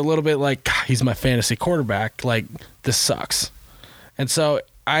wins, you're a little bit like, "God, he's my fantasy quarterback. Like, this sucks." And so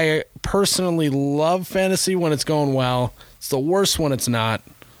I personally love fantasy when it's going well. It's the worst when it's not.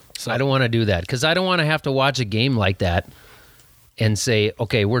 So I don't want to do that because I don't want to have to watch a game like that and say,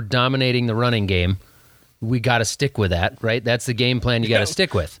 okay, we're dominating the running game. We got to stick with that, right? That's the game plan you got to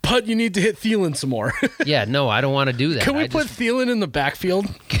stick with. But you need to hit Thielen some more. Yeah, no, I don't want to do that. Can we I put just, Thielen in the backfield?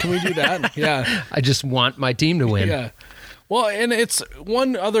 Can we do that? Yeah. I just want my team to win. Yeah. Well, and it's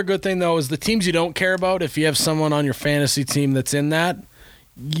one other good thing, though, is the teams you don't care about, if you have someone on your fantasy team that's in that,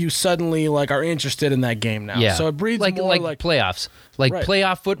 you suddenly are interested in that game now. Yeah. So it breeds like more playoffs. Like Right.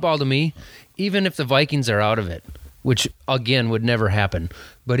 playoff football to me, even if the Vikings are out of it, which again would never happen.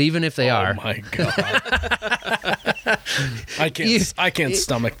 But even if they Oh are, my God. I can't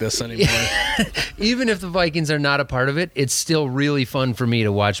stomach this anymore. even if the Vikings are not a part of it, it's still really fun for me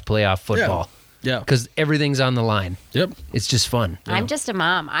to watch playoff football. Yeah. Because everything's on the line. Yep. It's just fun. I'm just a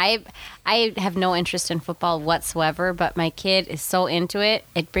mom. I have no interest in football whatsoever, but my kid is so into it.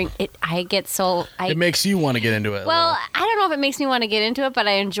 I get so It makes you want to get into it. well, I don't know if it makes me want to get into it, but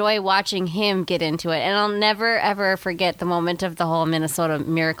I enjoy watching him get into it. And I'll never, ever forget the moment of the whole Minnesota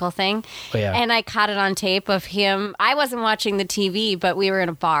Miracle thing. Oh, yeah. And I caught it on tape of him. I wasn't watching the TV, but we were in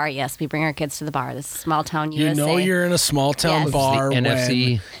a bar. Yes, we bring our kids to the bar. This is small town you USA. know you're in a small town Yes. bar The when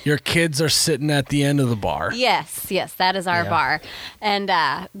NFC. your kids are sitting at the end of the bar. Yes, that is our Yeah. bar. And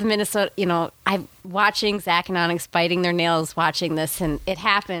the Minnesota, I'm watching Zach and Onyx biting their nails watching this, and it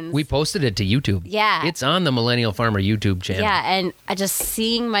happens. We posted it to YouTube. Yeah. It's on the Millennial Farmer YouTube channel. Yeah, and I just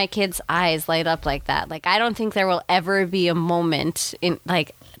seeing my kids' eyes light up like that. Like, I don't think there will ever be a moment in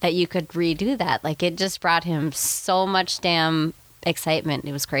that you could redo that. Like, it just brought him so much damn excitement.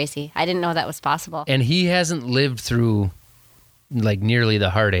 It was crazy. I didn't know that was possible. And he hasn't lived through nearly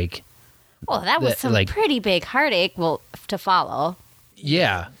the heartache. Well, that was some pretty big heartache. To follow.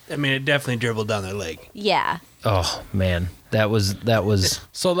 Yeah. I mean, it definitely dribbled down their leg. Yeah. Oh man, that was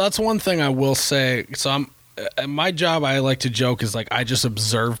So that's one thing I will say. So my job, I like to joke, is I just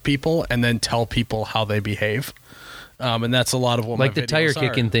observe people and then tell people how they behave. And that's a lot of what like my the tire videos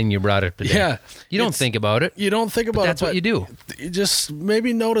kicking are. thing you brought up today. Yeah. You don't It's- think about it. You don't think about That's it. what you do. You just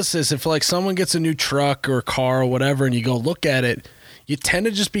maybe notice this. If someone gets a new truck or car or whatever and you go look at it, you tend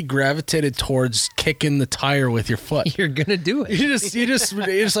to just be gravitated towards kicking the tire with your foot. You're gonna do it. You're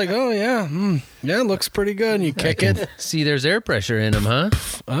just like, oh yeah, yeah, it looks pretty good. And you kick it. See, there's air pressure in them, huh?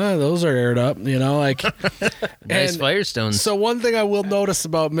 Those are aired up, Nice and Firestones. So one thing I will notice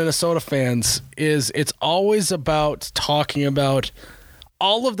about Minnesota fans is it's always about talking about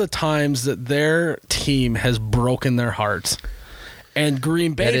all of the times that their team has broken their hearts, and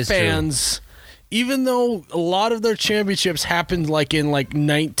Green Bay fans, even though a lot of their championships happened like in like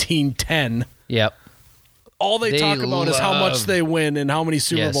 1910, Yep. all they talk about is how much they win and how many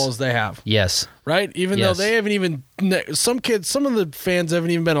Super Bowls they have. Yes. Right? Even though they haven't even, some of the fans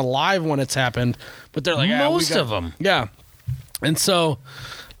haven't even been alive when it's happened, but they're like, most of them. Yeah. And so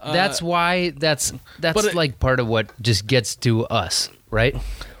that's why that's like part of what just gets to us, right?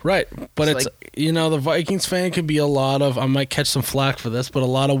 Right. But It's it's the Vikings fan could be a lot of, I might catch some flack for this, but a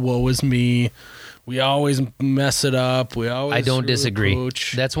lot of woe is me. We always mess it up. I don't disagree.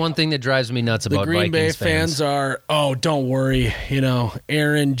 That's one thing that drives me nuts about Green Bay Vikings fans. are, don't worry,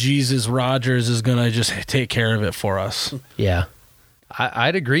 Aaron Jesus Rodgers is going to just take care of it for us. Yeah.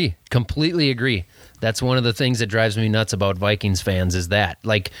 I'd agree. Completely agree. That's one of the things that drives me nuts about Vikings fans is that.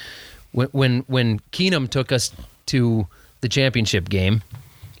 Like when Keenum took us to the championship game,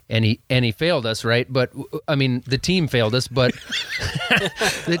 and he failed us, right? But I mean, the team failed us, but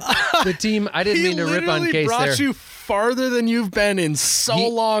the team. I didn't mean to rip on Case there. He brought you farther than you've been in so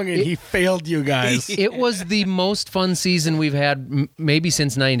long, and he failed you guys. It was the most fun season we've had, maybe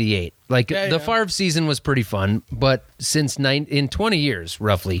since '98. Like the Favre season was pretty fun, but in 20 years,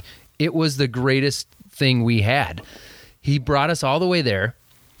 roughly, it was the greatest thing we had. He brought us all the way there,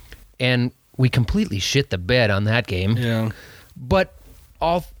 and we completely shit the bed on that game. Yeah, but.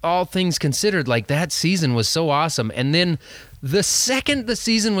 All things considered, like that season was so awesome. And then the second the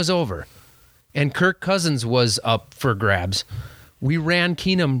season was over and Kirk Cousins was up for grabs, we ran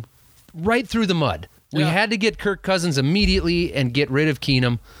Keenum right through the mud. We had to get Kirk Cousins immediately and get rid of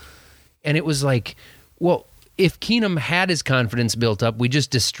Keenum. And it was like, well, if Keenum had his confidence built up, we just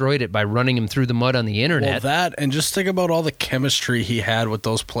destroyed it by running him through the mud on the internet. Well, that, and just think about all the chemistry he had with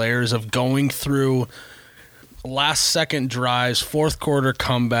those players of going through last second drives, fourth quarter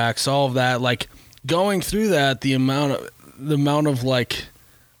comebacks, all of that, like going through that, the amount of like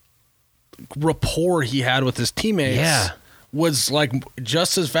rapport he had with his teammates was like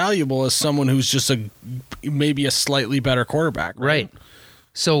just as valuable as someone who's just maybe a slightly better quarterback. Right.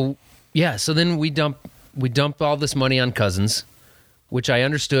 So then we dump all this money on Cousins, which I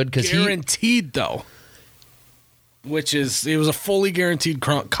understood because guaranteed though. Which is, it was a fully guaranteed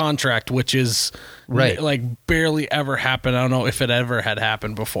contract, which is like barely ever happened. I don't know if it ever had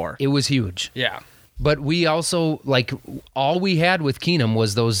happened before. It was huge. Yeah. But we also, like, all we had with Keenum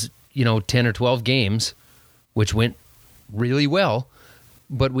was those, 10 or 12 games, which went really well.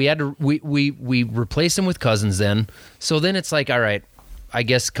 But we had to, we replaced him with Cousins then. So then it's like, all right, I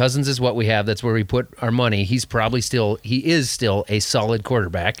guess Cousins is what we have. That's where we put our money. He is still a solid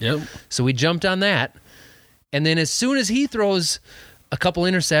quarterback. Yep. So we jumped on that. And then as soon as he throws a couple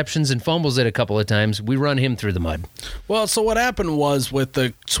interceptions and fumbles it a couple of times, we run him through the mud. Well, so what happened was with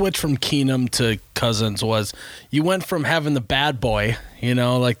the switch from Keenum to Cousins was you went from having the bad boy,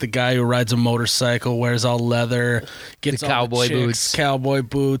 like the guy who rides a motorcycle, wears all leather, gets the cowboy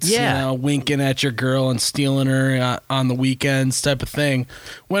boots, winking at your girl and stealing her on the weekends type of thing.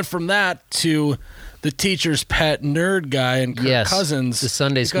 Went from that to the teacher's pet nerd guy and Kirk Cousins, the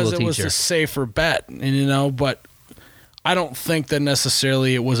Sunday school teacher. Because it was a safer bet, but I don't think that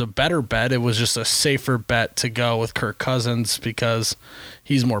necessarily it was a better bet. It was just a safer bet to go with Kirk Cousins because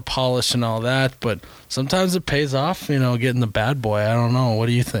he's more polished and all that. But sometimes it pays off, getting the bad boy. I don't know. What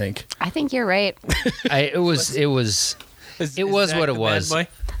do you think? I think you're right. It was what it was. Bad boy?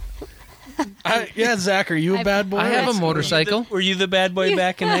 Zach, are you a bad boy? I have a motorcycle. Were you the bad boy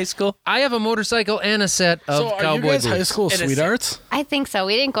back in high school? I have a motorcycle and a set of cowboy are you guys boots. high school sweethearts? I think so.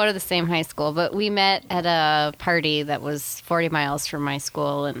 We didn't go to the same high school, but we met at a party that was 40 miles from my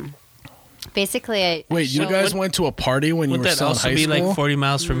school, and basically, you guys went to a party when you were still in high school? Would that also be like 40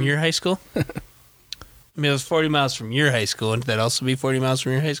 miles from your high school? I mean, it was 40 miles from your high school. Wouldn't that also be 40 miles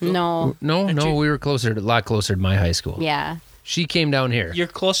from your high school? No. We were a lot closer to my high school. Yeah. She came down here. You're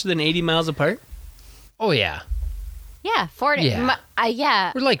closer than 80 miles apart? Oh, yeah. Yeah, 40. Yeah.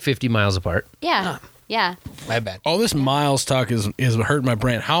 Yeah. We're like 50 miles apart. Yeah. Yeah. My bad. All this miles talk is hurting my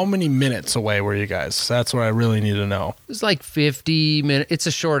brain. How many minutes away were you guys? That's what I really need to know. It's like 50 minutes. It's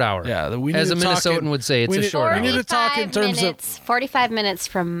a short hour. Yeah. As a Minnesotan would say, it's a short hour. We need to talk in terms of 45 minutes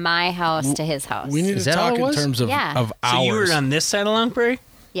from my house to his house. We need to talk in terms of hours. So you were on this side of Long Prairie?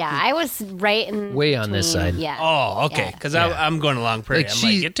 Yeah, I was right in way on this side. Yeah. Oh, okay. Because I'm going to Long Prairie.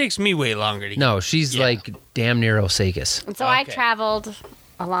 Like it takes me way longer to get. No, she's like damn near Osakis. And so I traveled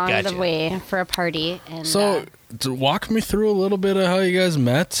along the way for a party. And so walk me through a little bit of how you guys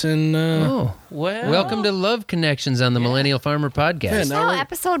met. And welcome to Love Connections on the Millennial Farmer Podcast.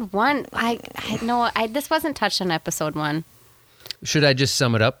 episode 1. I know this wasn't touched on episode 1. Should I just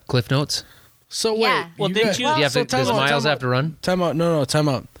sum it up? Cliff notes. So wait, Yeah. Well, didn't you- Do you have to, does Miles have to run? Time out. No, time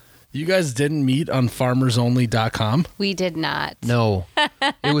out. You guys didn't meet on farmersonly.com? We did not. No.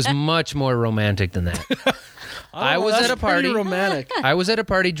 It was much more romantic than that. I was at a party. Romantic. I was at a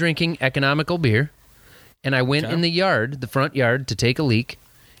party drinking economical beer, and I went in the yard, the front yard, to take a leak.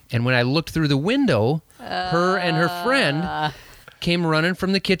 And when I looked through the window, her and her friend came running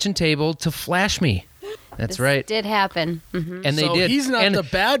from the kitchen table to flash me. That's This right. did happen. Hmm. And they So did. he's not and the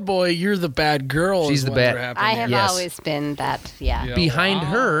bad boy. You're the bad girl. She's is the what bad- happening I here. have Yes. always been that. Yeah. behind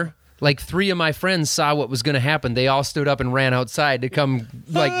her, like 3 of my friends saw what was going to happen. They all stood up and ran outside to come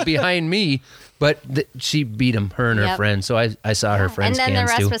like behind me. But she beat him, her and her Yep. friend. So I saw her friends' And then the cans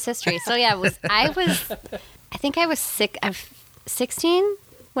rest too. was history. So yeah, I think I was 16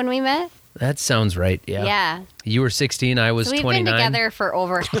 when we met. That sounds right. Yeah. Yeah. You were 16. I was So we've 29. been together for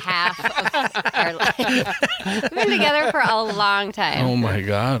over half of our life. We've been together for a long time. Oh my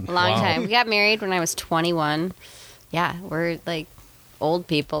God. Long Wow. time. We got married when I was 21. Yeah, we're like old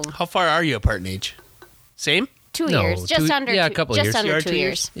people. How far are you apart in age? Same? 2 No, years, just two- under. yeah, a two, couple just years. under You are 2 2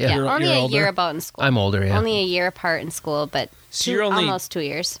 years. years? Yeah, You're only a older? year about in school. I'm older, yeah. Only a year apart in school, but So you're only- almost 2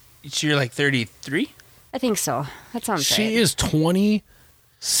 years. So you're like 33? I think so. That sounds She right. is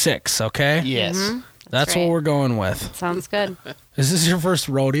 26, okay? Yes. That's right. what we're going with. Sounds good. Is this your first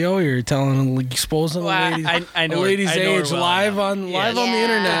rodeo? You're exposing Well, the ladies, I know a her- lady's I know her age well live enough. on Yes. the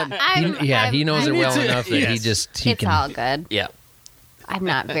internet. He knows her well to- enough that he yes. just he It's can. all good. Yeah. I'm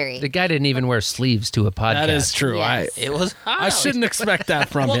not very. The guy didn't even wear sleeves to a podcast. That is true. Yes. It was hot. I shouldn't expect that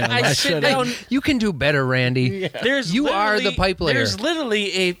from Well, him. I I sit should. down. You can do better, Randy. There's You are the literally- pipe layer. There's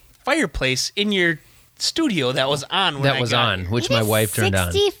literally a fireplace in your studio that was on when That I was got on, here. which It my is wife turned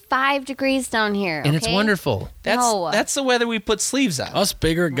on, 65 degrees down here. and it's okay? wonderful. No. That's the weather we put sleeves on. Us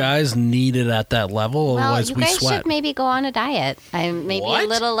bigger guys need it at that level, Well, otherwise you we guys sweat. should maybe go on a diet. Maybe What? a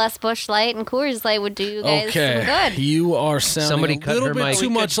little less Busch Light and Coors Light would do you guys Okay, some good. you are sounding Somebody a cut little her bit mic.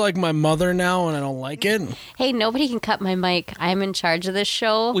 too much like my mother now, and I don't like it. Hey, nobody can cut my mic. I'm in charge of this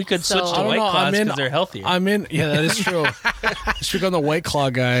show. We could so- switch I to don't White know. Claws because they're healthier. I'm in. Yeah, that is true. Should on the White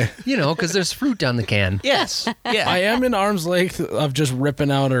Claw guy. You know, because there's fruit on the can. yes. Yeah. I am in arm's length of just ripping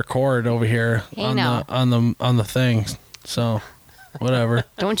out her cord over here Hey, on now. the thing. So, whatever.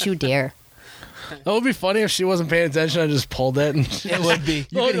 Don't you dare. It would be funny if she wasn't paying attention. I just pulled it. And It would be.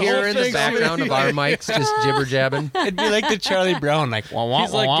 You could hear her in the thing's background of our mics just jibber jabbing. It'd be like the Charlie Brown, like wah wah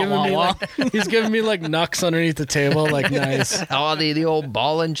he's like wah giving wah me wah. like he's giving me like knucks underneath the table. Like nice. Oh, the old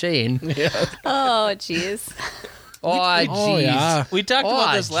ball and chain. Oh, jeez. Oh, jeez. Oh yeah, We talked Oh,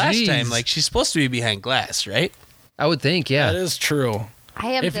 about this last jeez. time. Like she's supposed to be behind glass, right? I would think, that yeah. is true. I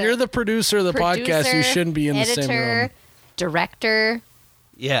am If you're the producer of the podcast, you producer, shouldn't be in the editor, same room. director.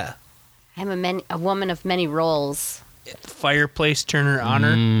 Yeah. I'm a woman of many roles. Fireplace turner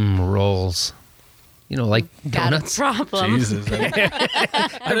honor. Rolls. You know, like Got donuts. a problem. Jesus.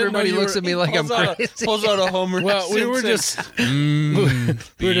 Everybody looks at me like I'm crazy. Pulls out a Homer. Well, we were Simpson. just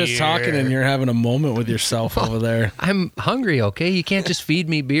we were just talking, and you're having a moment with yourself over there. I'm hungry, okay? You can't just feed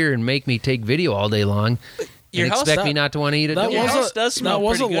me beer and make me take video all day long Your and house- expect me not to want to eat it. That Your was house a, does smell that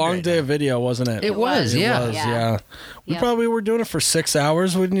was a pretty good long right day now. of video, wasn't it? It was, yeah. was, Yeah. yeah. We Yep. probably were doing it for 6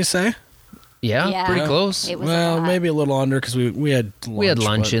 hours, wouldn't you say? Yeah, Yeah. pretty Yeah. close. It was Well, a lot. maybe a little under because we had lunch. We had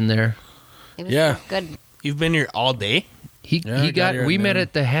lunch but- in there. It was Yeah. good. You've been here all day. Yeah, I He got got. here at We met noon.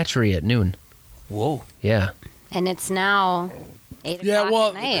 at the hatchery at noon. Whoa. Yeah. And it's now 8 Yeah, o'clock well,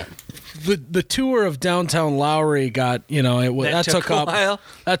 at night. The tour of downtown Lowry got that took a up while.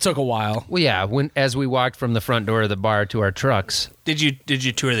 that took a while. Well, yeah. As we walked from the front door of the bar to our trucks, Did you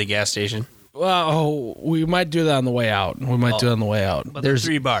tour the gas station? Well, we might do that on the way out. We might do it on the way out. But There's- there's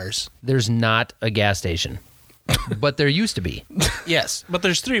 3 bars. there's not a gas station, but there used to be. Yes, but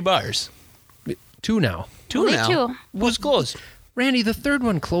there's 3 bars. 2 now. 2 Only now. 2. Who's closed? Randy, the third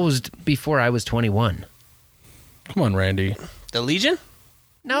one closed before I was 21. Come on, Randy. The Legion?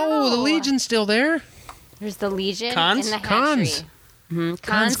 No, the No. Legion's still there. There's the Legion Cons? and the Cons. hatchery. Mhm.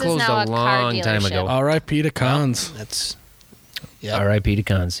 Cons is closed now a a car long time dealership. ago. R.I.P. to Cons. That's yeah. R.I.P. to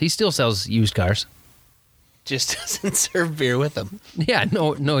Cons. He still sells used cars. Just doesn't serve beer with them. Yeah,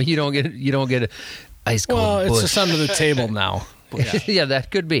 no, you don't get a ice cold Well, it's Busch. just under the table now. Yeah,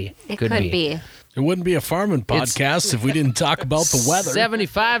 that could be. It could be. It wouldn't be a farming It's- podcast if we didn't talk about the weather.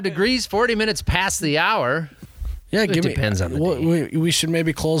 75 degrees, 40 minutes past the hour. Yeah, It depends on the day. We should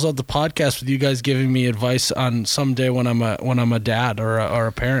maybe close out the podcast with you guys giving me advice on someday when I'm a dad or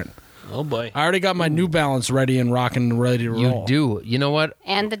a parent. Oh boy. I already got my New Balance ready and rocking and ready to You roll. do. You know what?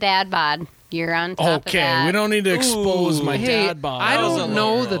 And the dad bod. You're on top of Okay, that. we don't need to expose my Hey, dad bod. I That was don't a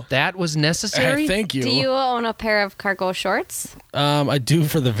know low roll. that was necessary. Thank you. Do you own a pair of cargo shorts? I do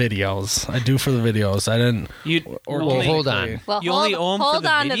for the videos. I didn't. You Well, hold on. Well, You only own for hold the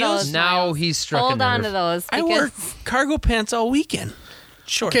on to videos? those. Now Miles. he's struck a Hold on nerve. to those. I wore because- cargo pants all weekend.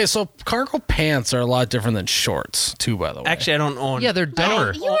 Shorts. Okay, so cargo pants are a lot different than shorts, too. By the way, Actually, I don't own. Yeah, they're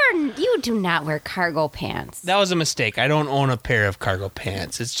dumber. You do not wear cargo pants. That was a mistake. I don't own a pair of cargo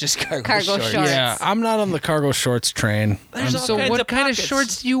pants. It's just cargo shorts. yeah, I'm not on the cargo shorts train. There's all So kinds what of kind of pockets.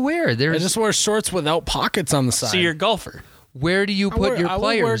 shorts do you wear? I There's just wear shorts without pockets on the side. So you're a golfer. where do you put your I will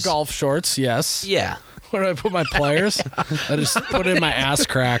players? wear golf shorts. Yes. Yeah. Where do I put my pliers? I just put it in my ass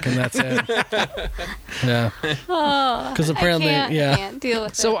crack and that's it. Yeah. Because apparently, I yeah. can't deal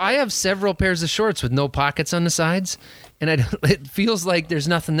with So it. I have several pairs of shorts with no pockets on the sides, and it feels like there's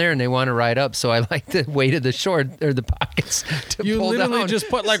nothing there, and they want to ride up. So I like the weight of the short or the pockets to You pull literally down. just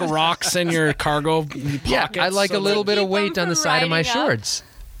put like rocks in your cargo pockets. yeah, I like so a little that- bit of Keep them weight on the from side of my riding up. shorts.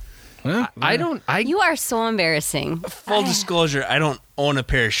 Huh? I don't. I You are so embarrassing. Full disclosure, I don't own a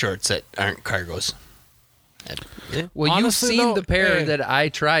pair of shorts that aren't cargos. well, Honestly, you've seen though, the pair hey. that I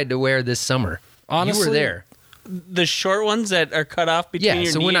tried to wear this summer. you Honestly, were there. The short ones that are cut off between Yeah.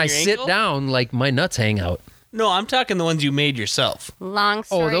 your So knee when and I your sit ankle? down, like my nuts hang out. No, I'm talking the ones you made yourself. Long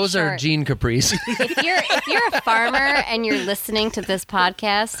story Oh, those are short, jean capris. if you're a farmer and you're listening to this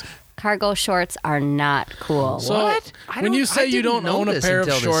podcast, cargo shorts are not cool. So What? I when don't- you I say you didn't don't know own a this pair of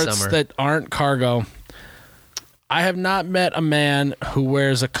until this shorts summer. that aren't cargo, I have not met a man who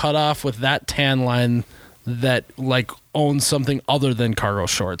wears a cutoff with that tan line that like owns something other than cargo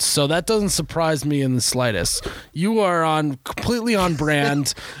shorts. So that doesn't surprise me in the slightest. You are on completely on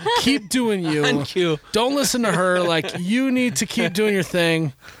brand. Keep doing you. On cue. Don't listen to her. Like you need to keep doing your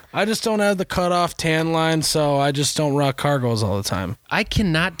thing. I just don't have the cutoff tan line, so I just don't rock cargos all the time. I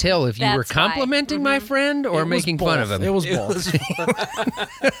cannot tell if you were That's why. complimenting my friend or It was making fun of both. him. It was both.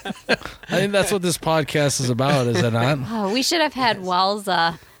 I think that's what this podcast is about, is it not? Oh, we should have had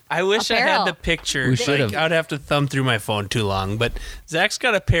Walza. I wish I Apparel. had the picture. We should've. I'd have to thumb through my phone too long. But Zach's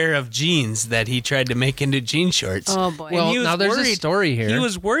got a pair of jeans that he tried to make into jean shorts. Oh, boy. And Well, he was now there's a worried- story here. He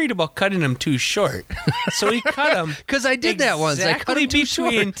was worried about cutting them too short, so he cut them. Because I did that once. I cut Exactly him too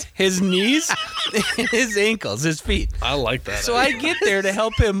between short. his knees and his ankles, his feet. I like that. So I get there to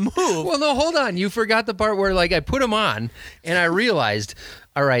help him move. Well, no, hold on. You forgot the part where, like, I put them on and I realized,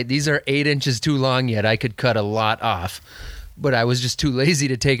 all right, these are 8 inches too long yet. I could cut a lot off. But I was just too lazy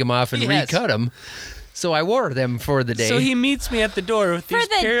to take them off and Yes. recut them. So I wore them for the day. So he meets me at the door with For these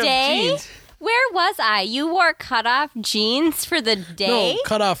the pair day? of jeans. Where was I? You wore cutoff jeans for the day? No,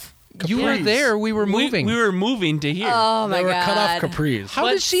 cut off. you were capris. there. We were moving. We were moving to here. Oh my They were god. cut off capris. How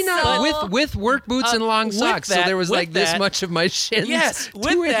But did she not so- with work boots and long with socks? So that- there was with like this that- much of my shins. Yes, 2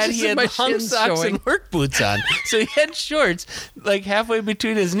 with that inches he of had my hung shins socks showing. and work boots on. So he had shorts like halfway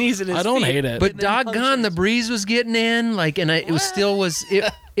between his knees and his I don't feet. hate it. But And then hung doggone, the shorts. breeze was getting in, like, and it was still was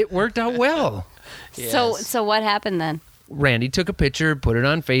it worked out well. So what happened then? Randy took a picture, put it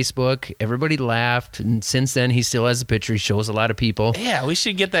on Facebook. Everybody laughed, and since then he still has the picture. He shows a lot of people. Yeah, we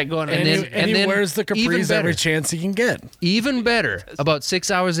should get that going. And and, then- he, and he then wears the even capris better. every chance he can get. Even better, about 6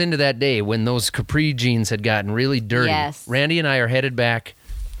 hours into that day, when those capri jeans had gotten really dirty, Yes. Randy and I are headed back.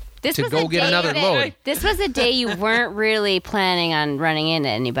 This To was go a get day another that- load. This was a day you weren't really planning on running into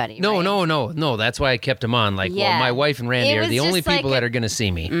anybody. No, right? no. That's why I kept them on. Like, well, Yeah. my wife and Randy It are was the only just like people that a- are going to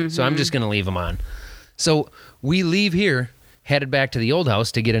see me. So I'm just going to leave them on. So we leave here, headed back to the old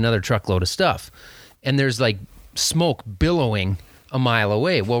house to get another truckload of stuff. And there's like smoke billowing a mile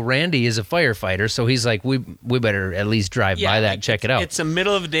away. Well, Randy is a firefighter, so he's like, we better at least drive by that and check it out. It's a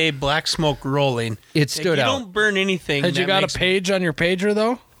middle of the day, black smoke rolling. It Like, stood you out. don't burn anything. Had you that got a makes- page on your pager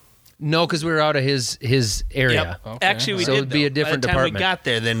though? No, because we were out of his area. Yep. Actually, we So did. it'd be a though. different By the time department. we got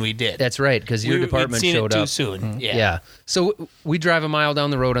there, then we did. That's right, because your we'd department seen showed it too up. soon. Yeah. So we drive a mile down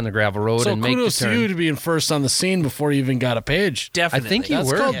the road on the gravel road So and make the kudos to turn. you to being first on the scene before you even got a page. Definitely. I think you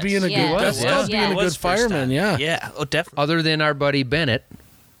That's were. called Yes. being a Yeah. good. That's Yeah. called being Yeah. a It good was first fireman. time. Yeah. Yeah. Oh, definitely. Other than our buddy Bennett,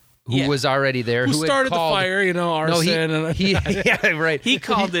 who Yeah. was already there, Who who had started the called- fire? You know, arson. No, and he yeah, right. He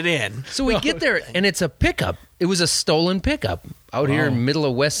called it in. So we get there, and it's a pickup. It was a stolen pickup out here in middle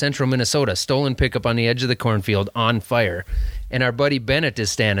of west central Minnesota. Stolen pickup on the edge of the cornfield on fire. And our buddy Bennett is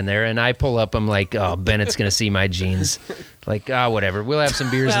standing there, and I pull up. I'm like, oh, Bennett's going to see my jeans. Like, whatever. We'll have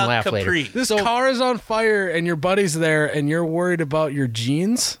some beers Well, and laugh Capri. later. this car is on fire, and your buddy's there, and you're worried about your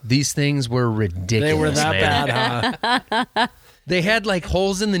jeans. These things were ridiculous, They were that man. bad, huh? They had like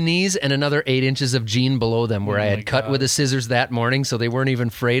holes in the knees and another 8 inches of jean below them where I had cut with the scissors that morning, so they weren't even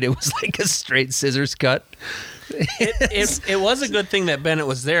frayed. It was like a straight scissors cut. It was a good thing that Bennett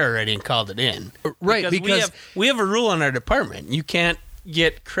was there already and called it in. Right, because we have a rule in our department. You can't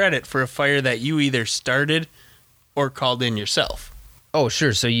get credit for a fire that you either started or called in yourself. Oh,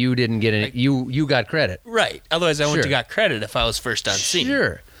 sure. So you didn't get any. You got credit. Right. Otherwise, I wouldn't Sure. have got credit if I was first on scene.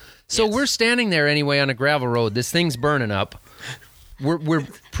 Sure. So Yes. we're standing there anyway on a gravel road. This thing's burning up. We're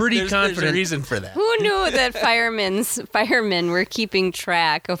pretty There's confident. a reason for that. Who knew that firemen were keeping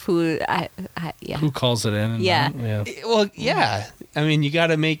track of who? Yeah, Who calls it in? And Yeah. not? Yeah. Well, yeah. I mean, you got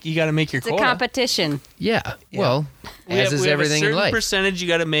to make your it's a quota. competition. Yeah. Well, as is we have everything a in certain life. percentage you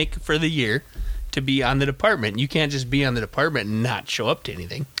got to make for the year to be on the department. You can't just be on the department and not show up to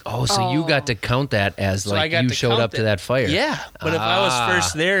anything. Oh, so you got to count that as So I like got you to showed count up to it. that fire. Yeah, but if I was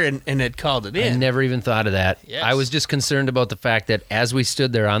first there and had called it I in, never even thought of that. Yes. I was just concerned about the fact that as we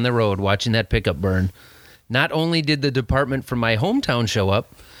stood there on the road watching that pickup burn, not only did the department from my hometown show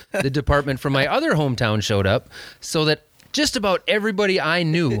up, the department from my other hometown showed up, so that just about everybody I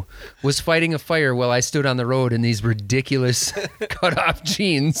knew was fighting a fire while I stood on the road in these ridiculous cut-off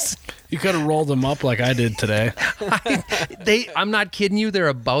jeans. You could have rolled them up like I did today. I'm not kidding you, they're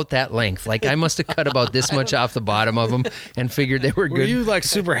about that length. Like I must have cut about this much off the bottom of them and figured they were Were good. you like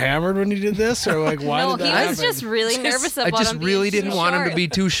super hammered when you did this, or like why No, did he that was happen? just really nervous about I just him being really too didn't want him to short. be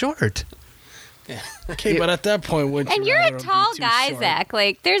too short. Okay, but at that point, wouldn't And you you're rather a him be tall too guy, short? Zach.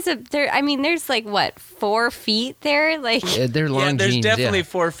 Like there's like what 4 feet there. Like They're long yeah, there's jeans. definitely yeah.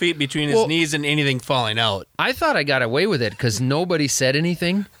 4 feet between his Well- knees and anything falling out. I thought I got away with it because nobody said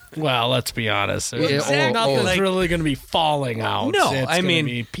anything. Well, let's be honest. Yeah, Nothing's like- really going to be falling out. No, It's I gonna mean,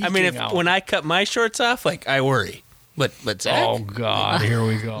 be if peeking out. when I cut my shorts off, like I worry. But Zach, Oh God, here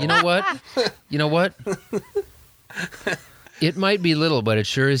we go. You know what? You know what? It might be little, but it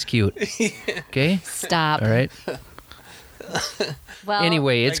sure is cute. Okay? stop. All right. Well,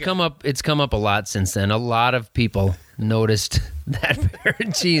 Anyway, it's come up a lot since then. A lot of people noticed that pair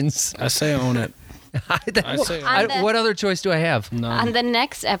of jeans. I say own it. I say On the- What other choice do I have? none. on the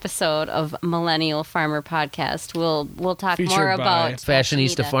next episode of Millennial Farmer Podcast, we'll talk Featured more by about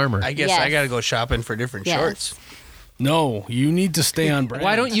Fashionista Fashionista. farmer. I guess Yes. I got to go shopping for different Yes. shorts. No, you need to stay on brand.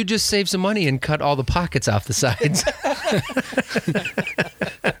 Why don't you just save some money and cut all the pockets off the sides?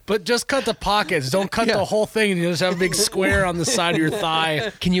 But just cut the pockets. Don't cut Yeah. the whole thing. You just have a big square on the side of your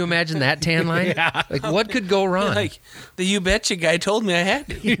thigh. Can you imagine that tan line? Like, what could go wrong? Like the You Betcha guy told me I had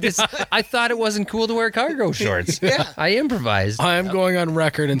to. I thought it wasn't cool to wear cargo shorts. I improvised. I am going on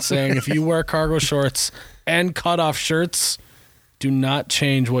record and saying if you wear cargo shorts and cut off shirts, do not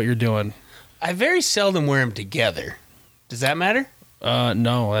change what you're doing. I very seldom wear them together. Does that matter?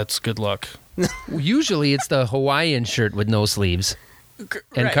 No, that's good luck. Usually it's the Hawaiian shirt with no sleeves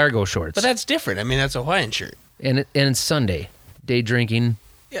and Right. cargo shorts. But that's different. I mean, that's a Hawaiian shirt. and it's Sunday. Day drinking,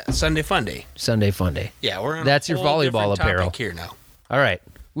 Yeah, Sunday fun day. Sunday fun day. Yeah, we're on That's a your whole volleyball different topic apparel. here now. All right.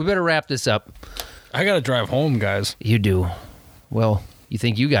 We better wrap this up. I got to drive home, guys. You do. Well, you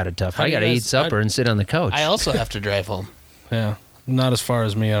think you got it tough. How I do you got to guys- eat supper and sit on the couch. I also have to drive home. Yeah, not as far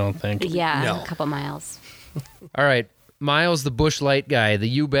as me, I don't think. Yeah, No. a couple miles. All right. Miles, the Bush Light guy, the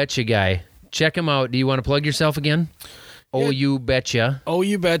You Betcha guy. Check him out. Do you want to plug yourself again? Oh, You Betcha. Oh,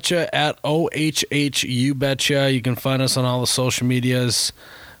 you betcha at OHH You Betcha. You can find us on all the social medias.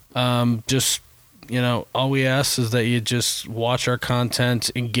 Just, all we ask is that you just watch our content,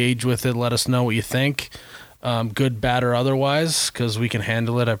 engage with it, let us know what you think, good, bad, or otherwise, because we can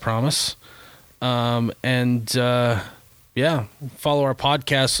handle it, I promise. Yeah, follow our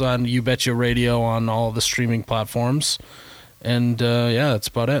podcasts on You Betcha Radio on all the streaming platforms. And that's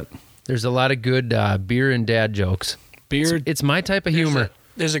about it. There's a lot of good beer and dad jokes. Beard. It's my type of humor.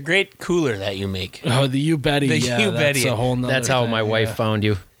 There's a great cooler that you make. Oh, the You Betty. The yeah, You that's Betty. a whole nother That's how thing, my wife yeah. found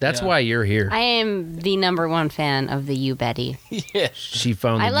you. That's Yeah. why you're here. I am the number one fan of the You Betty. Yes. She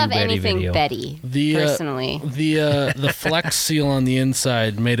found the I love You Betty anything video. Betty. The, personally. The Flex seal on the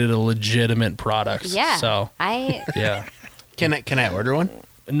inside made it a legitimate product. Yeah. So I yeah. Can I order one?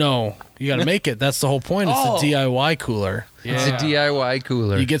 No, you got to make it. That's the whole point. It's Oh. a DIY cooler. It's a DIY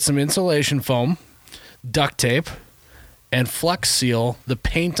cooler. You get some insulation foam, duct tape, and Flex Seal, the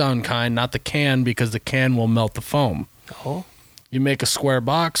paint-on kind, not the can, because the can will melt the foam. Oh. You make a square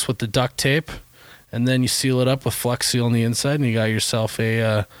box with the duct tape, and then you seal it up with Flex Seal on the inside, and you got yourself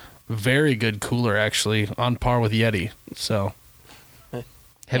a very good cooler, actually, on par with Yeti. So have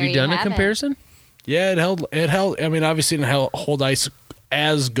There you you done a have it. comparison? yeah, it held. I mean, obviously, it didn't hold ice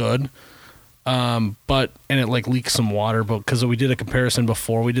as good, but it like leaks some water, but because we did a comparison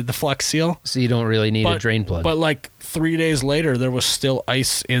before we did the Flex Seal. So you don't really need a drain plug. But like 3 days later, there was still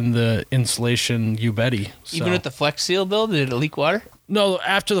ice in the insulation U-Betty. So. Even with the Flex Seal, though, did it leak water? No,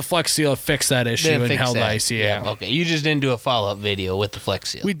 after the Flex Seal, it fixed that issue and held ice. Yeah. Okay, you just didn't do a follow-up video with the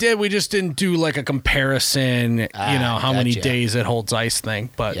Flex Seal. We did. We just didn't do like a comparison, how many days it holds ice thing.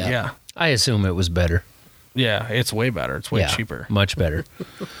 But yeah. I assume it was better. Yeah, it's way better. It's way cheaper. Much better.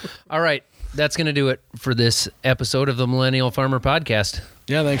 All right. That's going to do it for this episode of the Millennial Farmer Podcast.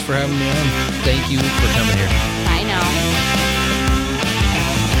 Yeah, thanks for having me on. Thank you for coming here. Bye now.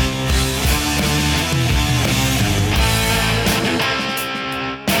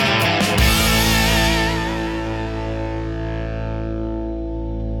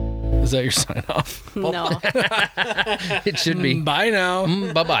 Is that your sign off? No. It should be. Bye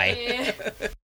now. Bye-bye.